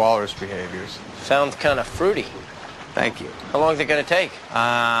Pacific walrus behaviors. Sounds kind of fruity. Thank you. How long is it gonna take?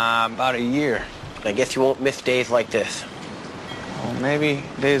 About a year. I guess you won't miss days like this. Well, maybe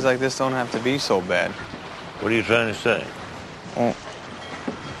days like this don't have to be so bad. What are you trying to say? Well,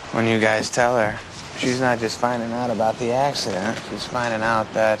 when you guys tell her, she's not just finding out about the accident, she's finding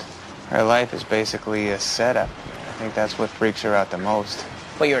out that her life is basically a setup. I think that's what freaks her out the most.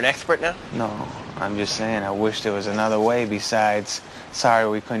 Well, you're an expert now? No, I'm just saying I wish there was another way besides, sorry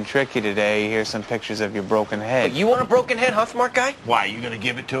we couldn't trick you today, here's some pictures of your broken head. You want a broken head, huh, smart guy? Why, you gonna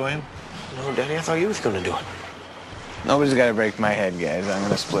give it to him? No, Daddy, I thought you was gonna do it. Nobody's gotta break my head, guys. I'm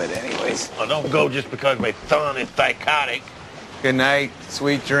gonna split anyways. Well, don't go just because my thumb is psychotic. Good night,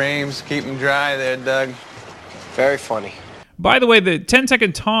 sweet dreams. Keep them dry there, Doug. Very funny. By the way, the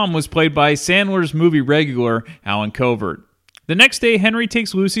 10-second Tom was played by Sandler's movie regular, Alan Covert. The next day, Henry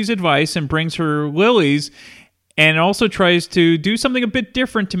takes Lucy's advice and brings her lilies, and also tries to do something a bit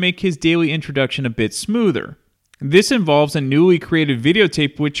different to make his daily introduction a bit smoother. This involves a newly created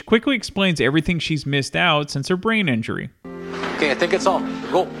videotape which quickly explains everything she's missed out since her brain injury. Okay, I think it's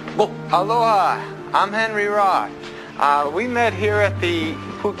on. Go. Aloha, I'm Henry Roth. We met here at the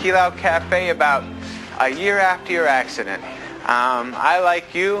Hukilau Cafe about a year after your accident. I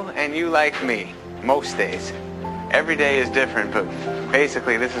like you and you like me, most days. Every day is different, but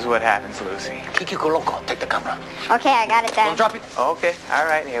basically this is what happens, Lucy. Kiki Koloko, take the camera. Okay, I got it, Dad. Don't drop it. Okay, all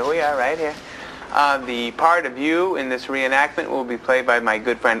right, here we are, right here. The part of you in this reenactment will be played by my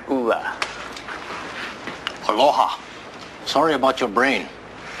good friend Ula. Aloha. Sorry about your brain.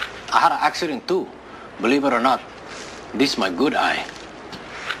 I had an accident too. Believe it or not, this is my good eye.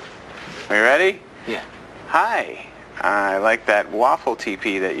 Are you ready? Yeah. Hi. I like that waffle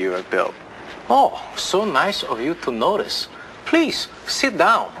teepee that you have built. Oh, so nice of you to notice. Please, sit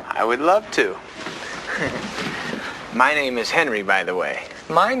down. I would love to. My name is Henry, by the way.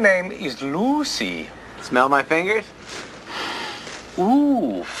 My name is Lucy. Smell my fingers?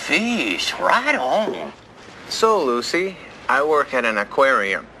 Ooh, fish. Right on. So, Lucy, I work at an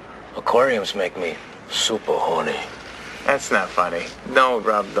aquarium. Aquariums make me super horny. That's not funny. Don't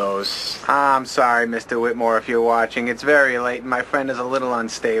rub those. I'm sorry, Mr. Whitmore, if you're watching. It's very late and my friend is a little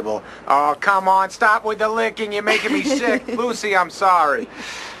unstable. Oh, come on, stop with the licking. You're making me sick. Lucy, I'm sorry.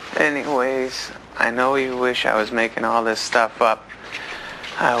 Anyways, I know you wish I was making all this stuff up.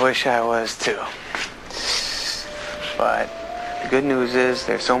 I wish I was too. But the good news is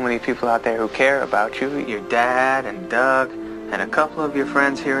there's so many people out there who care about you. Your dad and Doug and a couple of your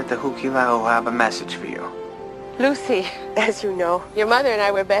friends here at the Hukilau who have a message for you. Lucy, as you know, your mother and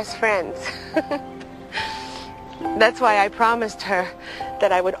I were best friends. That's why I promised her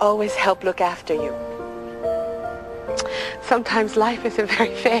that I would always help look after you. Sometimes life isn't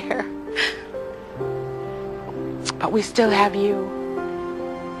very fair. But we still have you.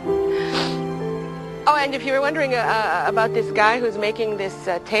 Oh, and if you were wondering about this guy who's making this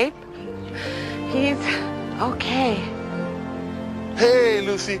tape, he's okay. Hey,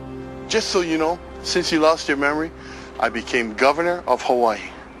 Lucy. Just so you know, since you lost your memory, I became governor of Hawaii.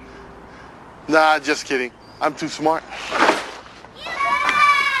 Nah, just kidding. I'm too smart.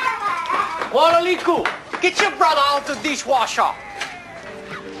 Walaliku, get your brother out the dishwasher.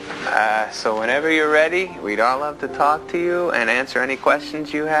 So whenever you're ready, we'd all love to talk to you and answer any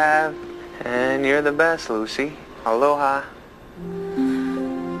questions you have. And you're the best, Lucy. Aloha.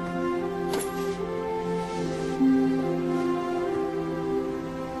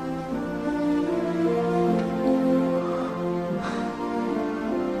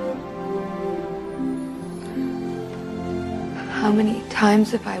 How many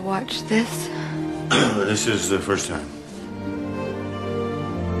times have I watched this? This is the first time.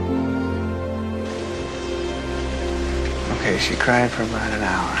 Okay, Okay, she cried for about an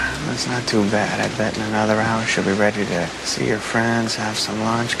hour. That's not too bad. I bet in another hour she'll be ready to see her friends, have some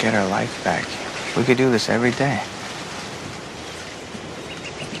lunch, get her life back. We could do this every day.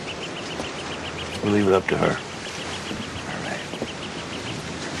 We'll leave it up to her.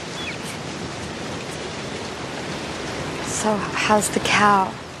 So, how's the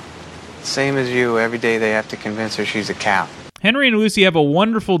cow? Same as you. Every day they have to convince her she's a cow. Henry and Lucy have a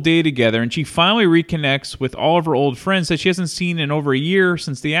wonderful day together, and she finally reconnects with all of her old friends that she hasn't seen in over a year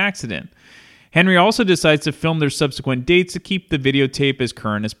since the accident. Henry also decides to film their subsequent dates to keep the videotape as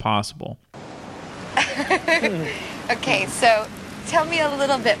current as possible. Okay, so tell me a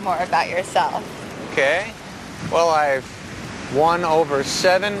little bit more about yourself. Okay. Well, I've won over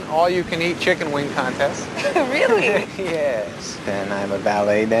 7 all-you-can-eat chicken wing contests. Really? Yes. And I'm a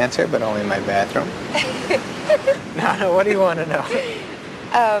ballet dancer, but only in my bathroom. No, what do you want to know?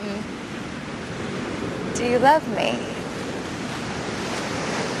 Do you love me?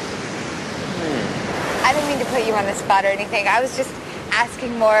 I didn't mean to put you on the spot or anything. I was just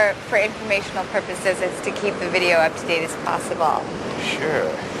asking more for informational purposes as to keep the video up to date as possible. Sure.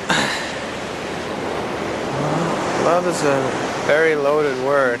 Love is a very loaded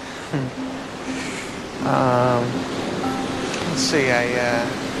word. Let's see, I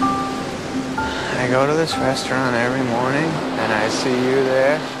go to this restaurant every morning, and I see you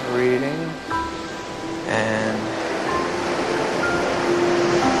there reading, and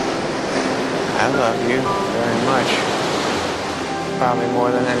I love you very much. Probably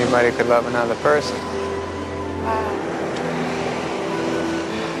more than anybody could love another person. Wow.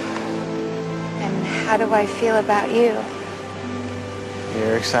 And how do I feel about you?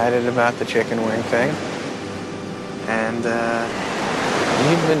 You're excited about the chicken wing thing, and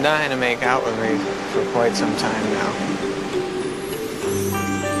you've been dying to make out with me for quite some time now.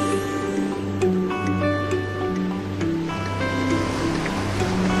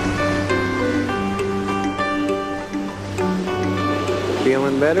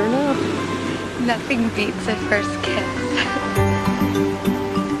 Feeling better now? Nothing beats a first kiss.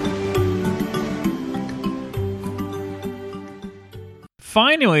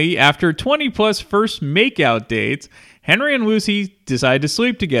 Finally, after 20-plus first makeout dates, Henry and Lucy decide to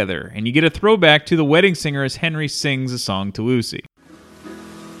sleep together, and you get a throwback to the wedding singer as Henry sings a song to Lucy.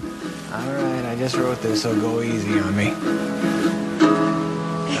 All right, I just wrote this, so go easy on me.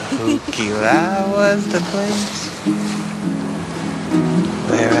 Tequila was the place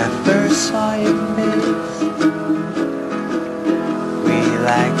where I first saw your face. We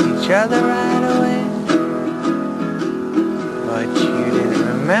liked each other right away, but you didn't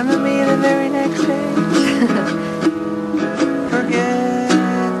remember me the very next day. Forget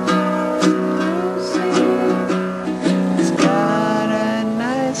Lucy, it's got a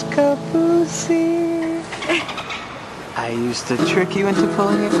nice caboose. I used to trick you into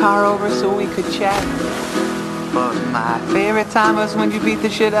pulling your car over so we could chat. But my favorite time was when you beat the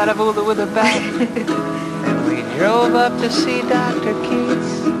shit out of Ula with a bat. And we drove up to see Dr.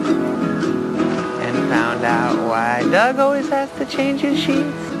 Keats and found out why Doug always has to change his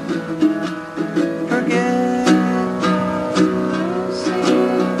sheets. Forget Lucy,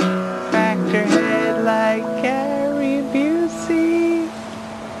 cracked her head like Gary Busey,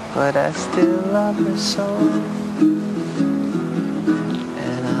 but I still love her so,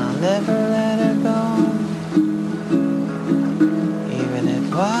 and I'll never let her go.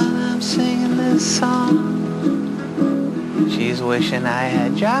 While I'm singing this song, she's wishing I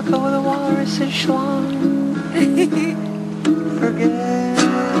had Jocko the Walrus's schlong. Forget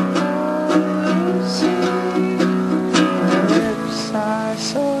Lucy, her lips are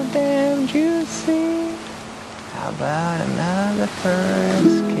so damn juicy. How about another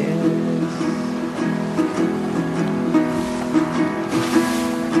first kiss?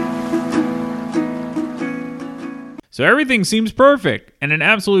 So everything seems perfect and an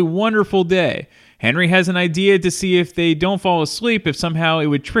absolutely wonderful day. Henry has an idea to see if they don't fall asleep, if somehow it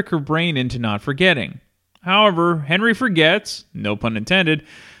would trick her brain into not forgetting. However, Henry forgets, no pun intended,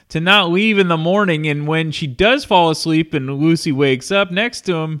 to not leave in the morning, and when she does fall asleep and Lucy wakes up next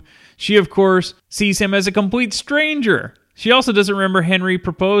to him, she of course sees him as a complete stranger. She also doesn't remember Henry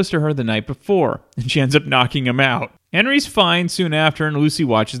proposed to her the night before, and she ends up knocking him out. Henry's fine soon after, and Lucy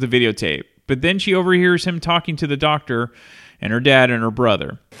watches the videotape. But then she overhears him talking to the doctor and her dad and her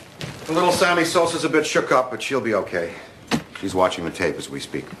brother. Little Sammy Sosa's a bit shook up, but she'll be okay. She's watching the tape as we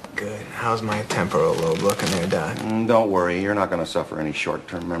speak. Good. How's my temporal lobe looking there, Doc? Don't worry, you're not going to suffer any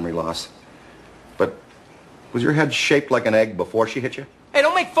short-term memory loss. But was your head shaped like an egg before she hit you? Hey,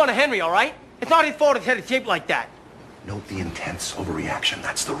 don't make fun of Henry, all right? It's not his fault his head is shaped like that. Note the intense overreaction.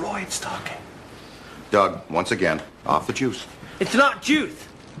 That's the roids talking. Doug, once again, off the juice. It's not juice.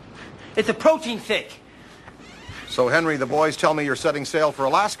 It's a protein shake. So, Henry, the boys tell me you're setting sail for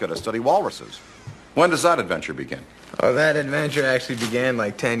Alaska to study walruses. When does that adventure begin? Oh, that adventure actually began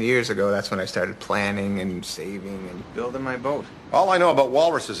like 10 years ago. That's when I started planning and saving and building my boat. All I know about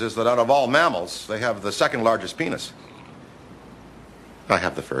walruses is that out of all mammals, they have the second largest penis. I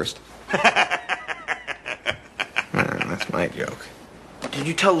have the first. That's my joke. Did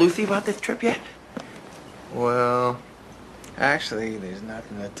you tell Lucy about this trip yet? Well, actually, there's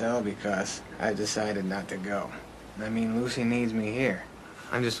nothing to tell because I decided not to go. I mean, Lucy needs me here.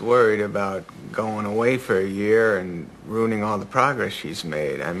 I'm just worried about going away for a year and ruining all the progress she's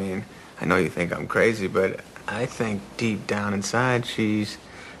made. I mean, I know you think I'm crazy, but I think deep down inside she's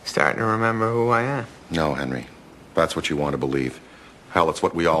starting to remember who I am. No, Henry. That's what you want to believe. Hell, it's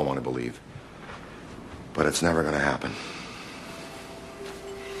what we all want to believe. But it's never going to happen.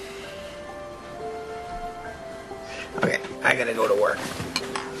 Okay, I gotta go to work.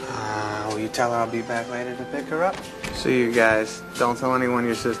 Will you tell her I'll be back later to pick her up? See you guys. Don't tell anyone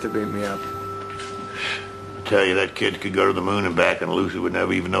your sister beat me up. I tell you, that kid could go to the moon and back and Lucy would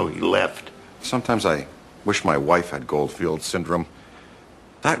never even know he left. Sometimes I wish my wife had Goldfield syndrome.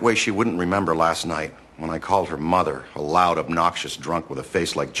 That way she wouldn't remember last night when I called her mother a loud, obnoxious drunk with a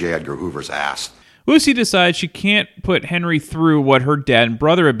face like J. Edgar Hoover's ass. Lucy decides she can't put Henry through what her dad and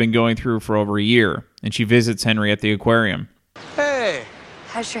brother have been going through for over a year, and she visits Henry at the aquarium. Hey!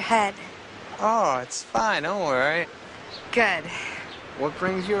 How's your head? Oh, it's fine. Don't worry. Good. What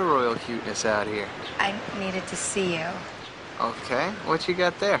brings your royal cuteness out here? I needed to see you. Okay. What you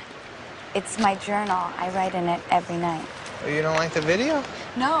got there? It's my journal. I write in it every night. Oh, you don't like the video?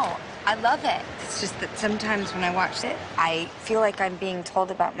 No, I love it. It's just that sometimes when I watch it, I feel like I'm being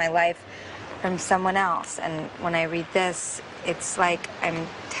told about my life from someone else. And when I read this, it's like I'm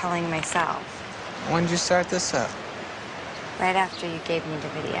telling myself. When did you start this up? Right after you gave me the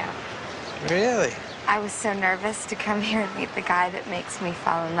video. Really? I was so nervous to come here and meet the guy that makes me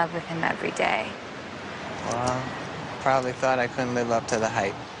fall in love with him every day. Well, probably thought I couldn't live up to the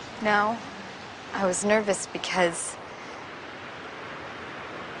hype. No, I was nervous because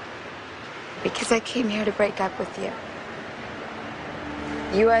I came here to break up with you.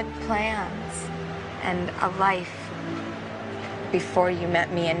 You had plans and a life before you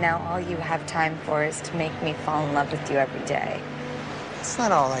met me, and now all you have time for is to make me fall in love with you every day. That's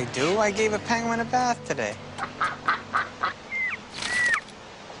not all I do. I gave a penguin a bath today.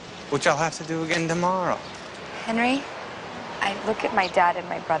 Which I'll have to do again tomorrow. Henry, I look at my dad and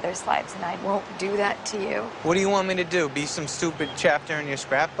my brother's lives, and I won't do that to you. What do you want me to do? Be some stupid chapter in your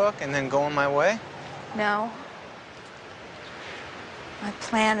scrapbook and then go on my way? No. My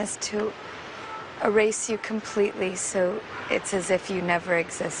plan is to erase you completely so it's as if you never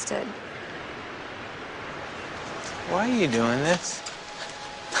existed. Why are you doing this?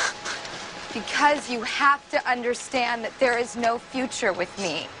 Because you have to understand that there is no future with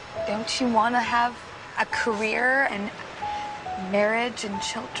me. Don't you want to have a career and marriage and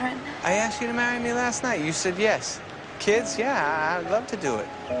children? I asked you to marry me last night. You said yes. Kids? Yeah, I'd love to do it.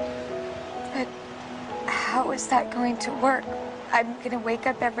 But how is that going to work? I'm going to wake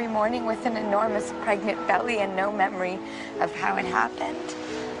up every morning with an enormous pregnant belly and no memory of how it happened.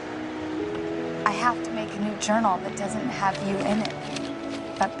 I have to make a new journal that doesn't have you in it.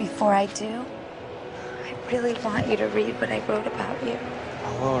 But before I do, I really want you to read what I wrote about you.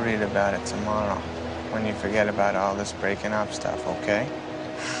 I will read about it tomorrow, when you forget about all this breaking up stuff, okay?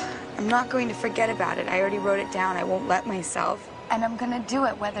 I'm not going to forget about it. I already wrote it down. I won't let myself. And I'm going to do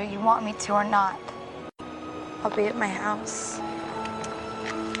it whether you want me to or not. I'll be at my house.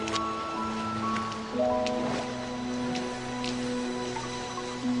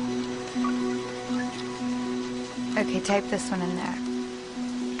 Okay, type this one in there.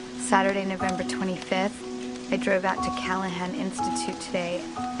 Saturday, November 25th, I drove out to Callahan Institute today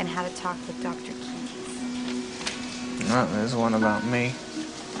and had a talk with Dr. Keys. No, there's one about me.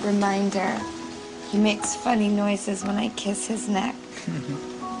 Reminder, he makes funny noises when I kiss his neck.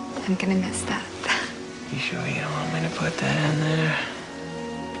 I'm gonna miss that. You sure you don't want me to put that in there?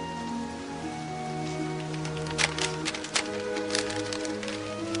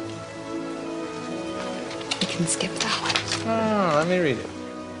 You can skip that one. Oh, let me read it.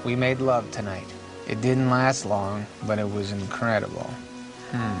 We made love tonight. It didn't last long, but it was incredible.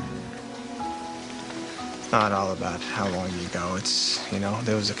 It's not all about how long you go. It's,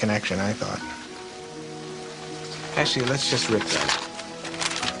 there was a connection, I thought. Actually, let's just rip that.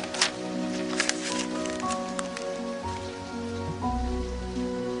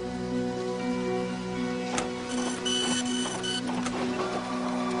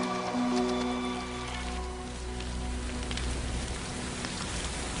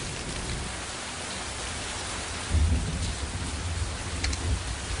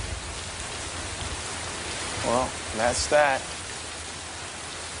 That's that.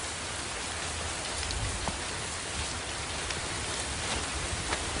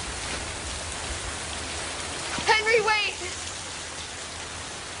 Henry, wait!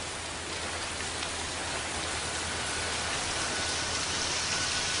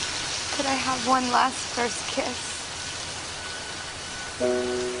 Could I have one last first kiss?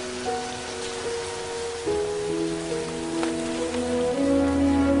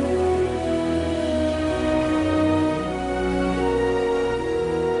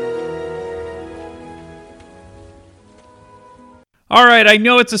 All right, I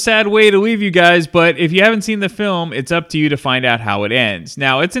know it's a sad way to leave you guys, but if you haven't seen the film, it's up to you to find out how it ends.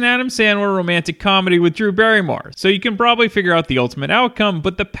 Now, it's an Adam Sandler romantic comedy with Drew Barrymore, so you can probably figure out the ultimate outcome,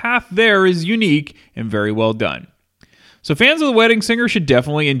 but the path there is unique and very well done. So fans of The Wedding Singer should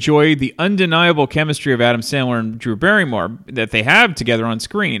definitely enjoy the undeniable chemistry of Adam Sandler and Drew Barrymore that they have together on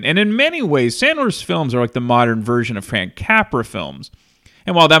screen. And in many ways, Sandler's films are like the modern version of Frank Capra films.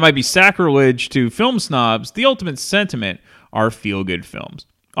 And while that might be sacrilege to film snobs, the ultimate sentiment are feel-good films.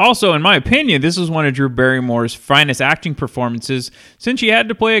 Also, in my opinion, this is one of Drew Barrymore's finest acting performances since she had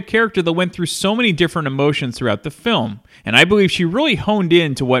to play a character that went through so many different emotions throughout the film. And I believe she really honed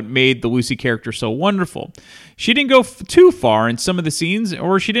in to what made the Lucy character so wonderful. She didn't go too far in some of the scenes,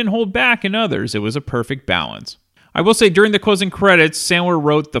 or she didn't hold back in others. It was a perfect balance. I will say during the closing credits, Sandler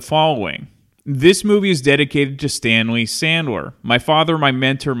wrote the following. This movie is dedicated to Stanley Sandler, my father, my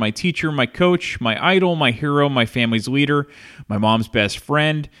mentor, my teacher, my coach, my idol, my hero, my family's leader, my mom's best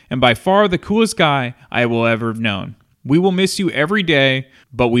friend, and by far the coolest guy I will ever have known. We will miss you every day,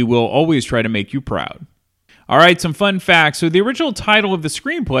 but we will always try to make you proud. All right, some fun facts. So the original title of the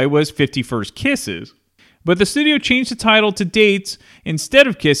screenplay was 50 First Kisses, but the studio changed the title to Dates instead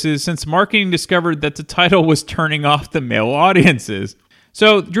of Kisses since marketing discovered that the title was turning off the male audiences.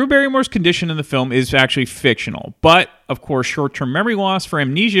 So, Drew Barrymore's condition in the film is actually fictional, but, of course, short-term memory loss for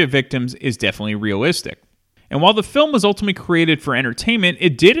amnesia victims is definitely realistic. And while the film was ultimately created for entertainment,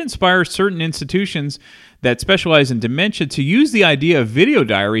 it did inspire certain institutions that specialize in dementia to use the idea of video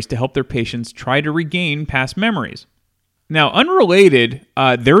diaries to help their patients try to regain past memories. Now, unrelated,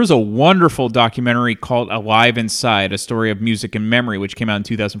 there is a wonderful documentary called Alive Inside, a story of music and memory, which came out in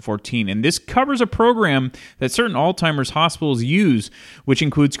 2014. And this covers a program that certain Alzheimer's hospitals use, which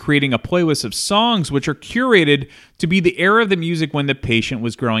includes creating a playlist of songs which are curated to be the era of the music when the patient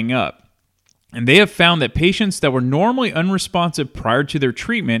was growing up. And they have found that patients that were normally unresponsive prior to their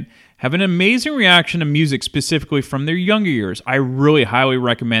treatment have an amazing reaction to music specifically from their younger years. I really highly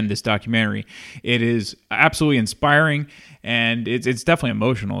recommend this documentary. It is absolutely inspiring, and it's definitely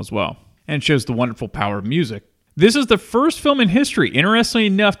emotional as well. And it shows the wonderful power of music. This is the first film in history, interestingly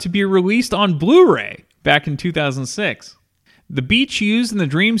enough, to be released on Blu-ray back in 2006. The beach used in the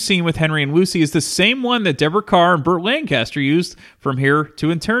dream scene with Henry and Lucy is the same one that Deborah Carr and Burt Lancaster used from Here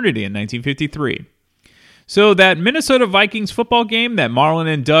to Eternity in 1953. So that Minnesota Vikings football game that Marlon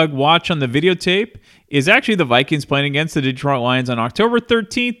and Doug watch on the videotape is actually the Vikings playing against the Detroit Lions on October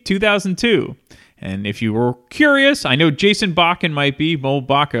 13th, 2002. And if you were curious, I know Jason Bakken might be, Mo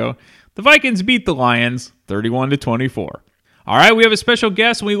Baco. The Vikings beat the Lions 31-24. All right, we have a special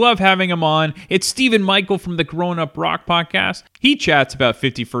guest, and we love having him on. It's Stephen Michael from the Grown Up Rock podcast. He chats about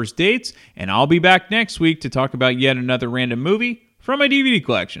 50 First Dates, and I'll be back next week to talk about yet another random movie from my DVD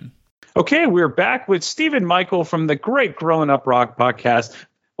collection. Okay, we're back with Stephen Michael from the great Grown Up Rock podcast.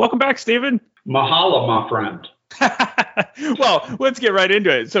 Welcome back, Stephen. Mahalo, my friend. Well, let's get right into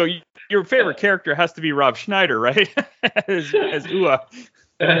it. So your favorite character has to be Rob Schneider, right? as Ua.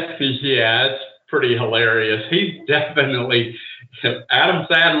 Yeah, it's pretty hilarious. He's definitely... Adam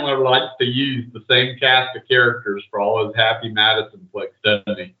Sandler likes to use the same cast of characters for all his Happy Madison flicks,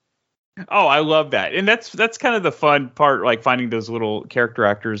 doesn't he? Oh, I love that. And that's kind of the fun part, like finding those little character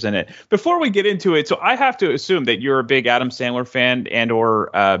actors in it. Before we get into it, so I have to assume that you're a big Adam Sandler fan and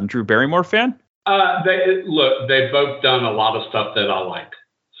or Drew Barrymore fan? They've both done a lot of stuff that I like.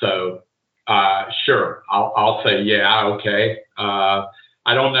 So, sure, I'll say, yeah, okay. I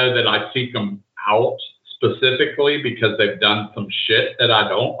don't know that I seek them out specifically because they've done some shit that I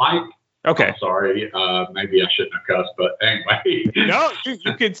don't like. Okay. I'm sorry. Maybe I shouldn't have cussed, but anyway. No,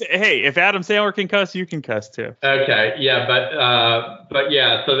 you could say, hey, if Adam Sandler can cuss, you can cuss too. Okay. Yeah. But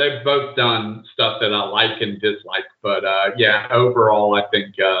yeah, so they've both done stuff that I like and dislike. But yeah, overall, I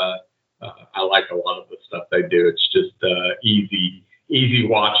think I like a lot of the stuff they do. It's just easy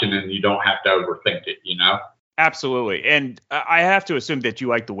watching and you don't have to overthink it, you know? Absolutely. And I have to assume that you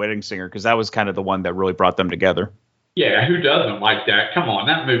like The Wedding Singer because that was kind of the one that really brought them together. Yeah, who doesn't like that? Come on,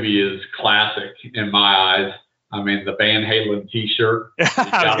 that movie is classic in my eyes. I mean, the Van Halen T-shirt.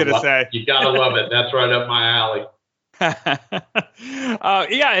 I was going to say. You got to love it. That's right up my alley.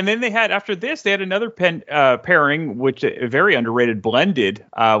 Yeah, and then they had after this they had another pairing, which a very underrated Blended,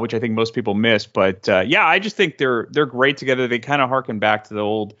 which I think most people miss. But yeah, I just think they're great together. They kind of harken back to the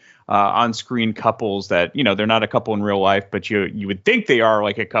old on-screen couples that they're not a couple in real life, but you would think they are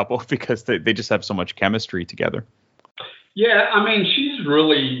like a couple because they just have so much chemistry together. Yeah, I mean, she's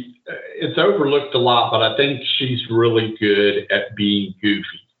really, it's overlooked a lot, but I think she's really good at being goofy.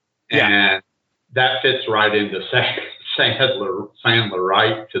 Yeah. And that fits right into Sandler,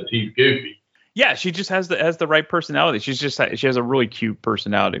 right? Because he's goofy. Yeah, she just has the right personality. She has a really cute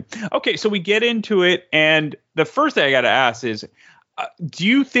personality. Okay, so we get into it, and the first thing I got to ask is, do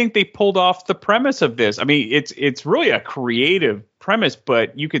you think they pulled off the premise of this? I mean, it's really a creative premise,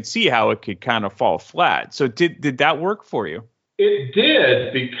 but you could see how it could kind of fall flat. So did that work for you? It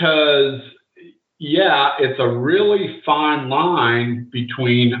did, because yeah, it's a really fine line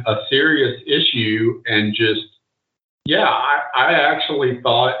between a serious issue and just, yeah, I actually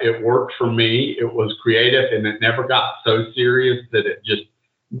thought it worked for me. It was creative, and it never got so serious that it just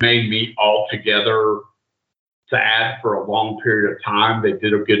made me altogether sad for a long period of time. They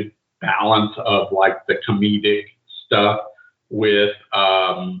did a good balance of like the comedic stuff with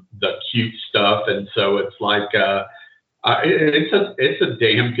the cute stuff, and so it's like it's a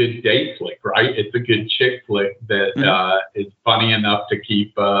damn good date flick, right? It's a good chick flick that is funny enough to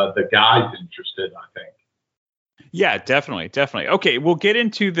keep the guys interested, I think. Yeah, definitely. Okay, we'll get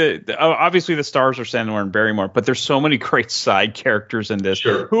into the obviously the stars are Sandler and Barrymore, but there's so many great side characters in this.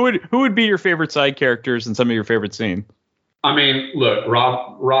 Sure. Who would be your favorite side characters and some of your favorite scenes? I mean, look,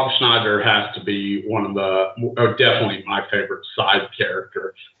 Rob Schneider has to be one of definitely my favorite side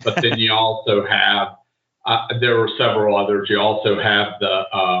character. But then you also have there were several others. You also have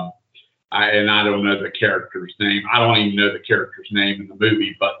and I don't know the character's name. I don't even know the character's name in the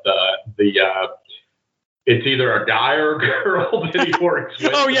movie, but it's either a guy or a girl that he works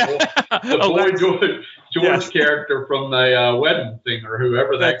with. Oh, yeah. The boy George character from the Wedding Singer,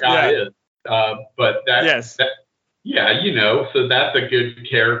 whoever that guy is. But so that's a good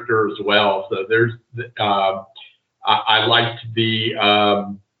character as well. So there's, I liked the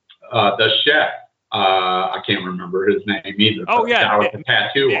chef. I can't remember his name either. Oh, yeah. The guy with the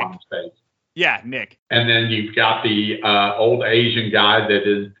tattoo Nick. on his face. Yeah, Nick. And then you've got the old Asian guy that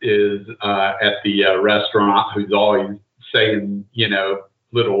is at the restaurant who's always saying,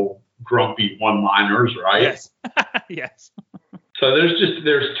 little grumpy one-liners, right? Yes. Yes. So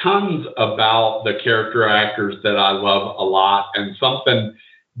there's tons about the character actors that I love a lot, and something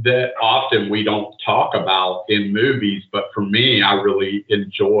that often we don't talk about in movies, but for me, I really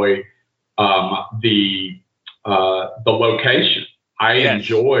enjoy the location. I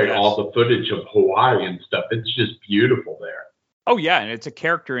enjoy all the footage of Hawaii and stuff. It's just beautiful there. Oh yeah, and it's a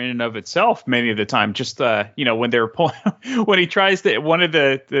character in and of itself many of the time. Just when they're when he tries to one of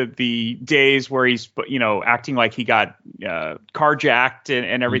the days where he's acting like he got carjacked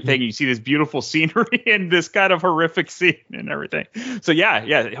and everything. Mm-hmm. You see this beautiful scenery and this kind of horrific scene and everything. So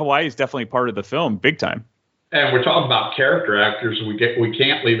yeah, Hawaii is definitely part of the film, big time. And we're talking about character actors. We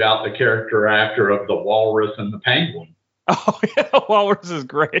can't leave out the character actor of the walrus and the penguin. Oh yeah, walrus is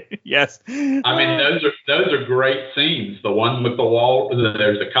great. Yes. I mean, those are great scenes. The one with the walrus,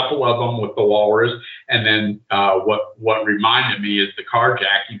 there's a couple of them with the walrus, and then what reminded me is the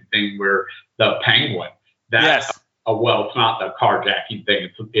carjacking thing where the penguin. It's not the carjacking thing.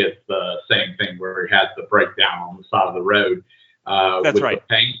 It's the same thing where he has the breakdown on the side of the road. That's with right.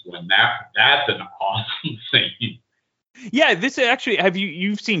 The penguin. That's an awesome scene. Yeah, this actually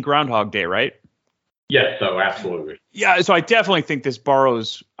you've seen Groundhog Day, right? Yes, so absolutely. Yeah, so I definitely think this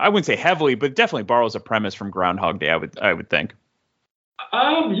borrows, I wouldn't say heavily, but definitely borrows a premise from Groundhog Day, I would think.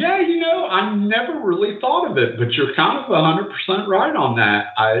 Yeah, I never really thought of it, but you're kind of 100% right on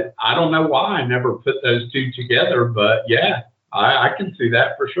that. I don't know why I never put those two together, but yeah, I can see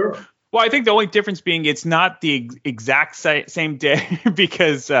that for sure. Well, I think the only difference being it's not the exact same day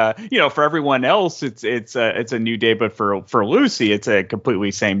because for everyone else it's a new day, but for Lucy it's a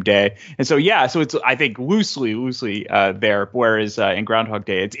completely same day, and so it's I think loosely there, whereas in Groundhog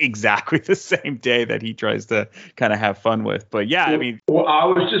Day it's exactly the same day that he tries to kind of have fun with. But yeah, I mean, well, I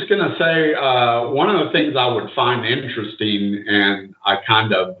was just gonna say one of the things I would find interesting, and I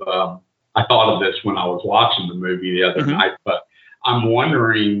kind of I thought of this when I was watching the movie the other night, but I'm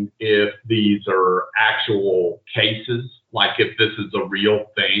wondering if these are actual cases, like if this is a real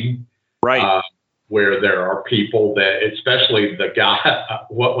thing, right? Where there are people that, especially the guy,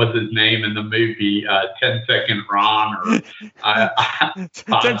 what was his name in the movie, 10 Second Ron or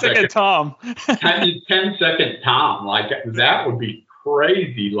 10 Second Tom. 10 Second Tom, like that would be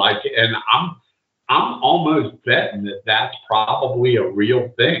crazy. Like, and I'm almost betting that that's probably a real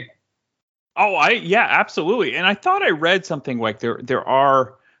thing. Oh, yeah, absolutely. And I thought I read something like there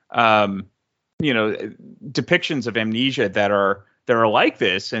are, depictions of amnesia that are like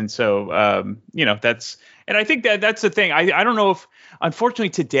this. And so, and I think that's the thing. I don't know if, unfortunately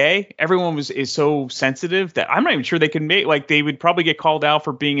today, everyone is so sensitive that I'm not even sure they can they would probably get called out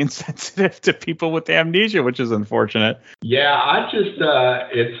for being insensitive to people with amnesia, which is unfortunate. Yeah, I just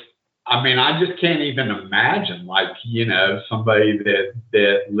can't even imagine, somebody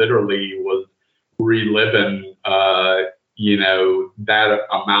that literally was reliving, that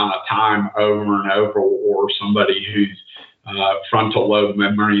amount of time over and over, or somebody whose frontal lobe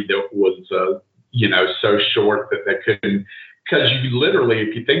memory that was, so short that they couldn't, because you literally,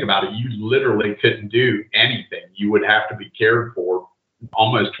 if you think about it, you literally couldn't do anything. You would have to be cared for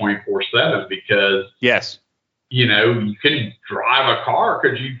almost 24/7 because, yes, you couldn't drive a car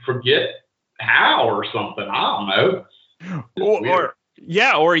because you forget how or something. I don't know.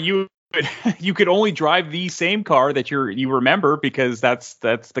 Or you could only drive the same car that you remember because that's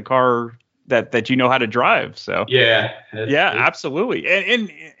the car that you know how to drive. So yeah, absolutely. And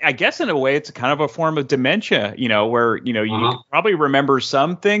I guess in a way it's kind of a form of dementia, where, you can probably remember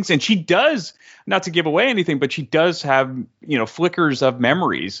some things, and she does, not to give away anything, but she does have, flickers of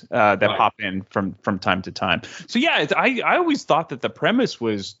memories that pop in from time to time. So yeah, I always thought that the premise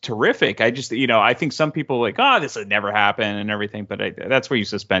was terrific. I just, I think some people are like, this would never happen and everything, but that's where you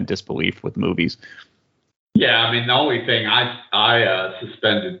suspend disbelief with movies. Yeah, I mean, the only thing I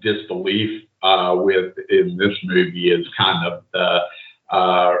suspended disbelief with in this movie is kind of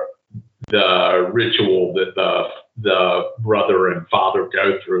the ritual that the brother and father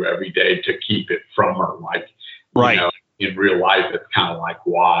go through every day to keep it from her. Like, in real life, it's kind of like,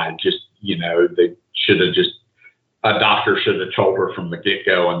 why? Just, they should have a doctor should have told her from the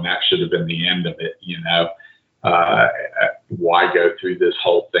get-go, and that should have been the end of it, why go through this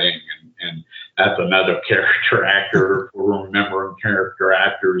whole thing? And that's another character actor. We're remembering character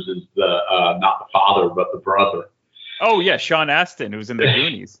actors is not the father, but the brother. Oh yeah, Sean Astin, who's in the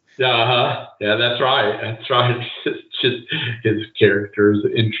Goonies. Yeah, that's right. It's just his character is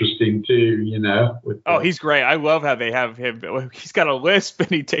interesting too, he's great. I love how they have him. He's got a lisp and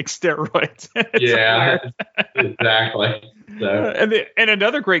he takes steroids. Yeah, exactly. So. And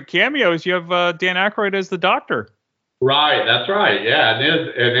another great cameo is you have Dan Aykroyd as the doctor. Right, that's right. Yeah,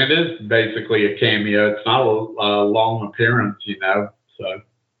 it is basically a cameo. It's not a long appearance, So.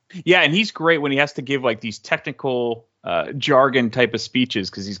 Yeah, and he's great when he has to give like these technical jargon type of speeches,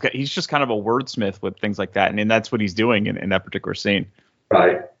 because he's just kind of a wordsmith with things like that, and that's what he's doing in that particular scene.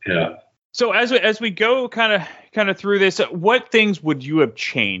 Right. Yeah. So as we go kind of through this, what things would you have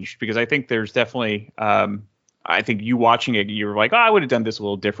changed? Because I think there's definitely, I think you watching it, you're like, I would have done this a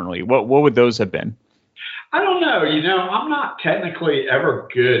little differently. What would those have been? I don't know. I'm not technically ever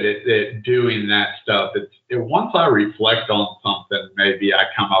good at doing that stuff. Once I reflect on something, maybe I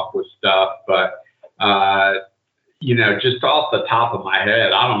come up with stuff. But, just off the top of my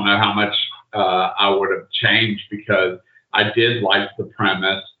head, I don't know how much I would have changed, because I did like the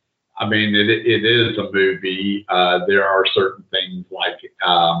premise. I mean, it is a movie. There are certain things like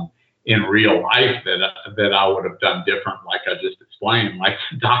in real life that I would have done different, like I just explained. Like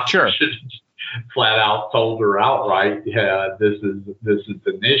the doctor should flat out told her outright, yeah, this is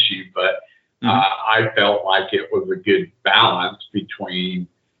an issue. But I felt like it was a good balance between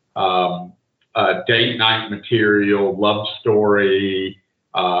date night material, love story,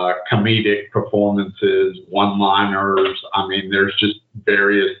 comedic performances, one-liners. I mean, there's just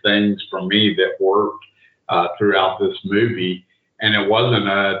various things for me that worked throughout this movie. And it wasn't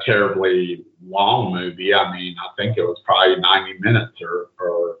a terribly long movie. I mean, I think it was probably 90 minutes or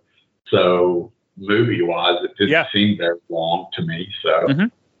so movie-wise. It didn't seem very long to me. So,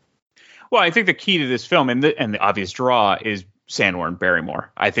 Well, I think the key to this film and the obvious draw is Sandler and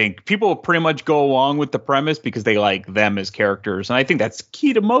Barrymore. I think people pretty much go along with the premise because they like them as characters, and I think that's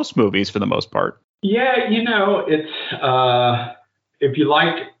key to most movies for the most part. Yeah, it's if you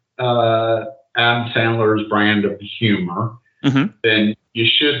like Adam Sandler's brand of humor, then you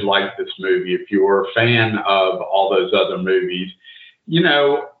should like this movie. If you're a fan of all those other movies,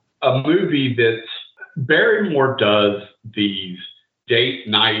 a movie that's Barrymore does these date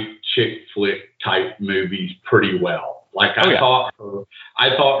night chick flick type movies pretty well. Like I thought her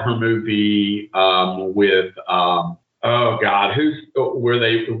movie with where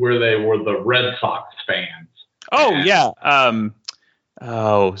they were the Red Sox fans.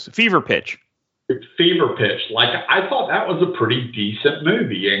 Fever Pitch. Fever Pitch. Like I thought that was a pretty decent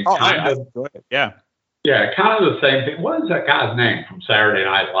movie, and kind of the same thing. What is that guy's name from Saturday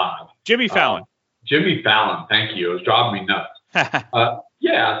Night Live? Jimmy Fallon. Jimmy Fallon. Thank you. It was driving me nuts.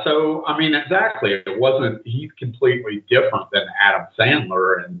 Yeah. So, I mean, exactly. It wasn't, he's completely different than Adam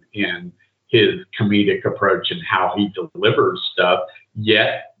Sandler in his comedic approach and how he delivers stuff.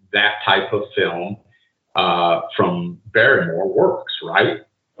 Yet that type of film from Barrymore works, right?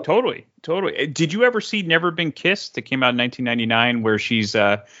 Totally. Did you ever see Never Been Kissed? That came out in 1999, where she's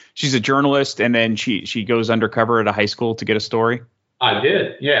a journalist and then she goes undercover at a high school to get a story. I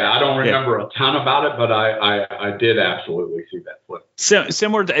did. Yeah, I don't remember a ton about it, but I did absolutely see that clip. So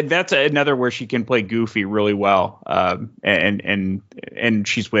similar to, that's another where she can play goofy really well. And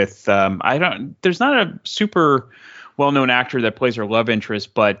she's with there's not a super well-known actor that plays her love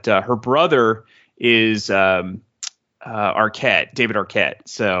interest, but her brother is Arquette, David Arquette.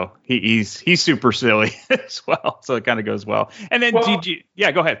 So he's super silly as well. So it kind of goes well. And then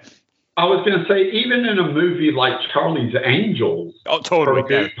go ahead. I was going to say, even in a movie like Charlie's Angels,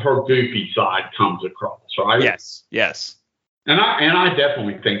 totally, her goofy side comes across, right? Yes. And I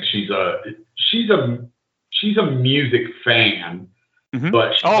definitely think she's a music fan,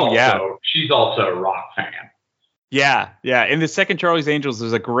 but she's also a rock fan. Yeah. In the second Charlie's Angels,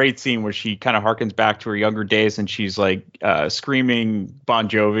 there's a great scene where she kind of harkens back to her younger days, and she's like screaming Bon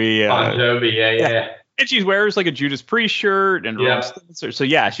Jovi. Bon Jovi, yeah. And she wears like a Judas Priest shirt and so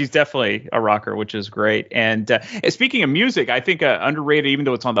yeah, she's definitely a rocker, which is great. And speaking of music, I think underrated, even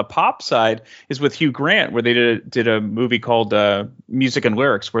though it's on the pop side, is with Hugh Grant, where they did a movie called Music and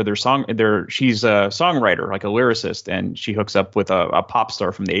Lyrics, where she's a songwriter, like a lyricist, and she hooks up with a pop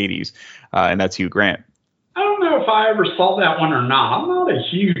star from the 80s, and that's Hugh Grant. I don't know if I ever saw that one or not. I'm not a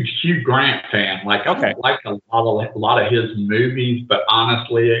huge Hugh Grant fan. Like I don't like a lot of his movies, but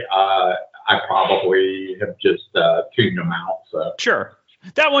honestly, I probably have just tuned them out. So sure,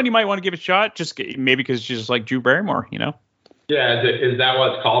 that one you might want to give a shot, just maybe because she's just like Drew Barrymore, you know? Yeah, is that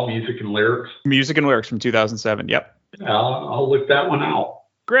what it's called? Music and Lyrics. Music and Lyrics from 2007. Yep. Yeah, I'll look that one out.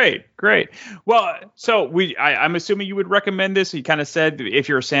 Great. Well, so I'm assuming you would recommend this. You kind of said if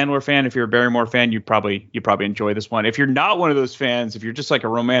you're a Sandler fan, if you're a Barrymore fan, you probably enjoy this one. If you're not one of those fans, if you're just like a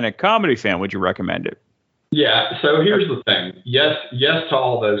romantic comedy fan, would you recommend it? Yeah. So here's the thing. Yes to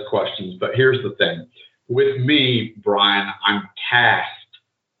all those questions, but here's the thing. With me, Brian, I'm tasked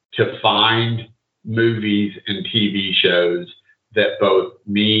to find movies and TV shows that both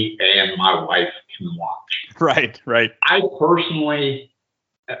me and my wife can watch. Right. I personally,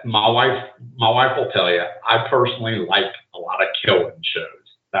 my wife will tell you, I personally like a lot of killing shows.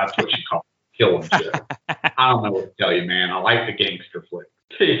 That's what she calls killing shows. I don't know what to tell you, man. I like the gangster flicks.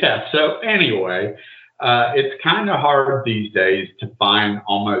 Yeah. So anyway, it's kind of hard these days to find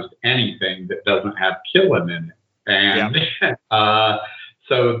almost anything that doesn't have killing in it. And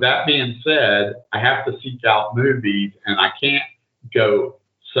so that being said, I have to seek out movies, and I can't go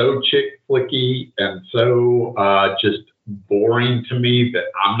so chick flicky and so just boring to me that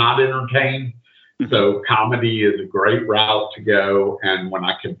I'm not entertained. So comedy is a great route to go. And when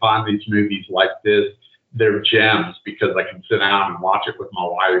I can find these movies like this, they're gems because I can sit down and watch it with my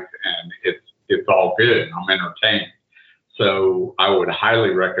wife, and it's all good. I'm entertained. So I would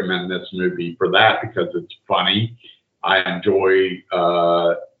highly recommend this movie for that because it's funny. I enjoy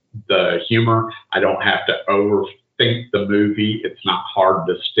the humor. I don't have to overthink the movie. It's not hard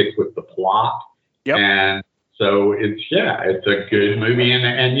to stick with the plot. And so it's a good movie,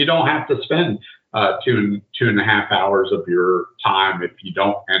 and you don't have to spend 2.5 hours of your time if you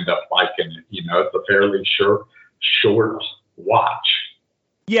don't end up liking it. You know, it's a fairly short watch.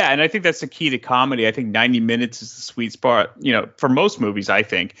 Yeah, and I think that's the key to comedy. I think 90 minutes is the sweet spot, you know, for most movies, I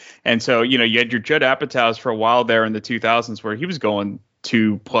think. And so, you know, you had your Judd Apatow for a while there in the 2000s where he was going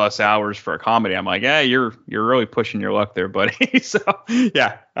 2+ hours for a comedy. I'm like, you're really pushing your luck there, buddy. So,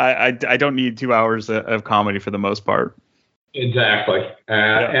 yeah, I don't need 2 hours of comedy for the most part. Exactly.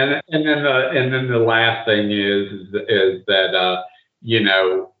 And then the last thing is that you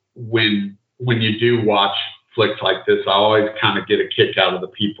know, when you do watch flicks like this, I always kind of get a kick out of the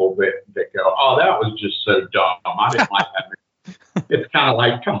people that go, "Oh, that was just so dumb. I didn't like that." It's kind of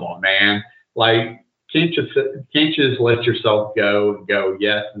like, come on, man. Like, can't you just let yourself go and go,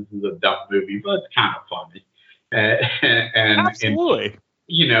 yes, this is a dumb movie, but it's kind of funny. And absolutely. And,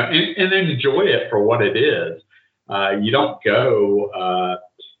 you know, and enjoy it for what it is. You don't go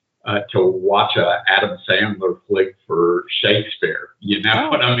to watch a Adam Sandler flick for Shakespeare. You know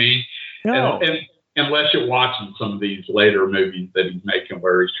what I mean? No. And unless you're watching some of these later movies that he's making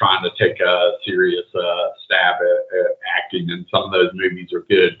where he's trying to take a serious stab at acting, and some of those movies are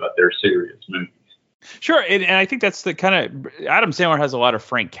good, but they're serious movies. Sure, and I think that's the kind of Adam Sandler has a lot of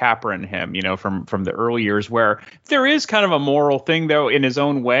Frank Capra in him, from the early years, where there is kind of a moral thing though in his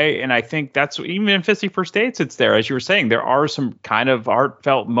own way, and I think that's even in 50 First Dates, it's there, as you were saying, there are some kind of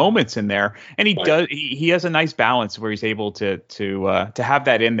heartfelt moments in there, and he has a nice balance where he's able to have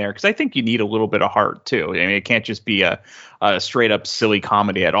that in there, because I think you need a little bit of heart too. I mean, it can't just be a straight up silly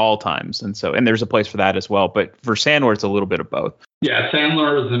comedy at all times, and there's a place for that as well. But for Sandler, it's a little bit of both. Yeah,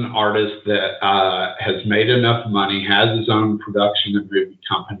 Sandler is an artist that has made enough money, has his own production and movie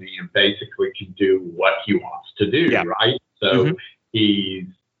company, and basically can do what he wants to do, right? So he's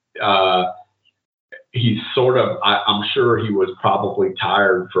sort of, I'm sure he was probably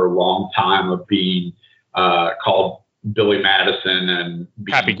tired for a long time of being called Billy Madison and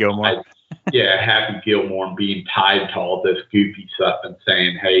Happy Gilmore. Happy Gilmore, and being tied to all this goofy stuff and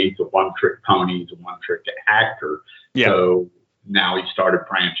saying, hey, he's a one-trick pony, he's a one-trick actor. Yeah. So now he started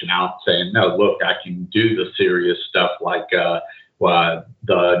branching out, saying, no, look, I can do the serious stuff like the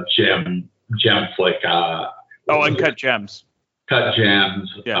gem flick. Uncut Gems. Cut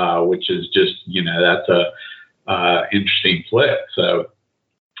Gems, which is just, that's a interesting flick. So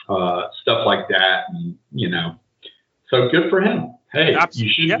stuff like that, and, so good for him. Hey, you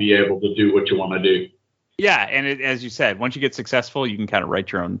should be able to do what you want to do. Yeah, and as you said, once you get successful, you can kind of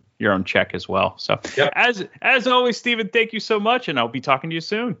write your own check as well. So, as always, Stephen, thank you so much, and I'll be talking to you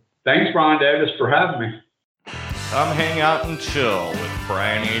soon. Thanks, Brian Davis, for having me. Come hang out and chill with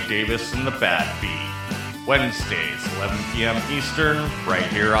Brian A. Davis and the Bad Beat. Wednesdays, 11 p.m. Eastern, right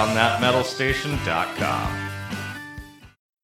here on thatmetalstation.com.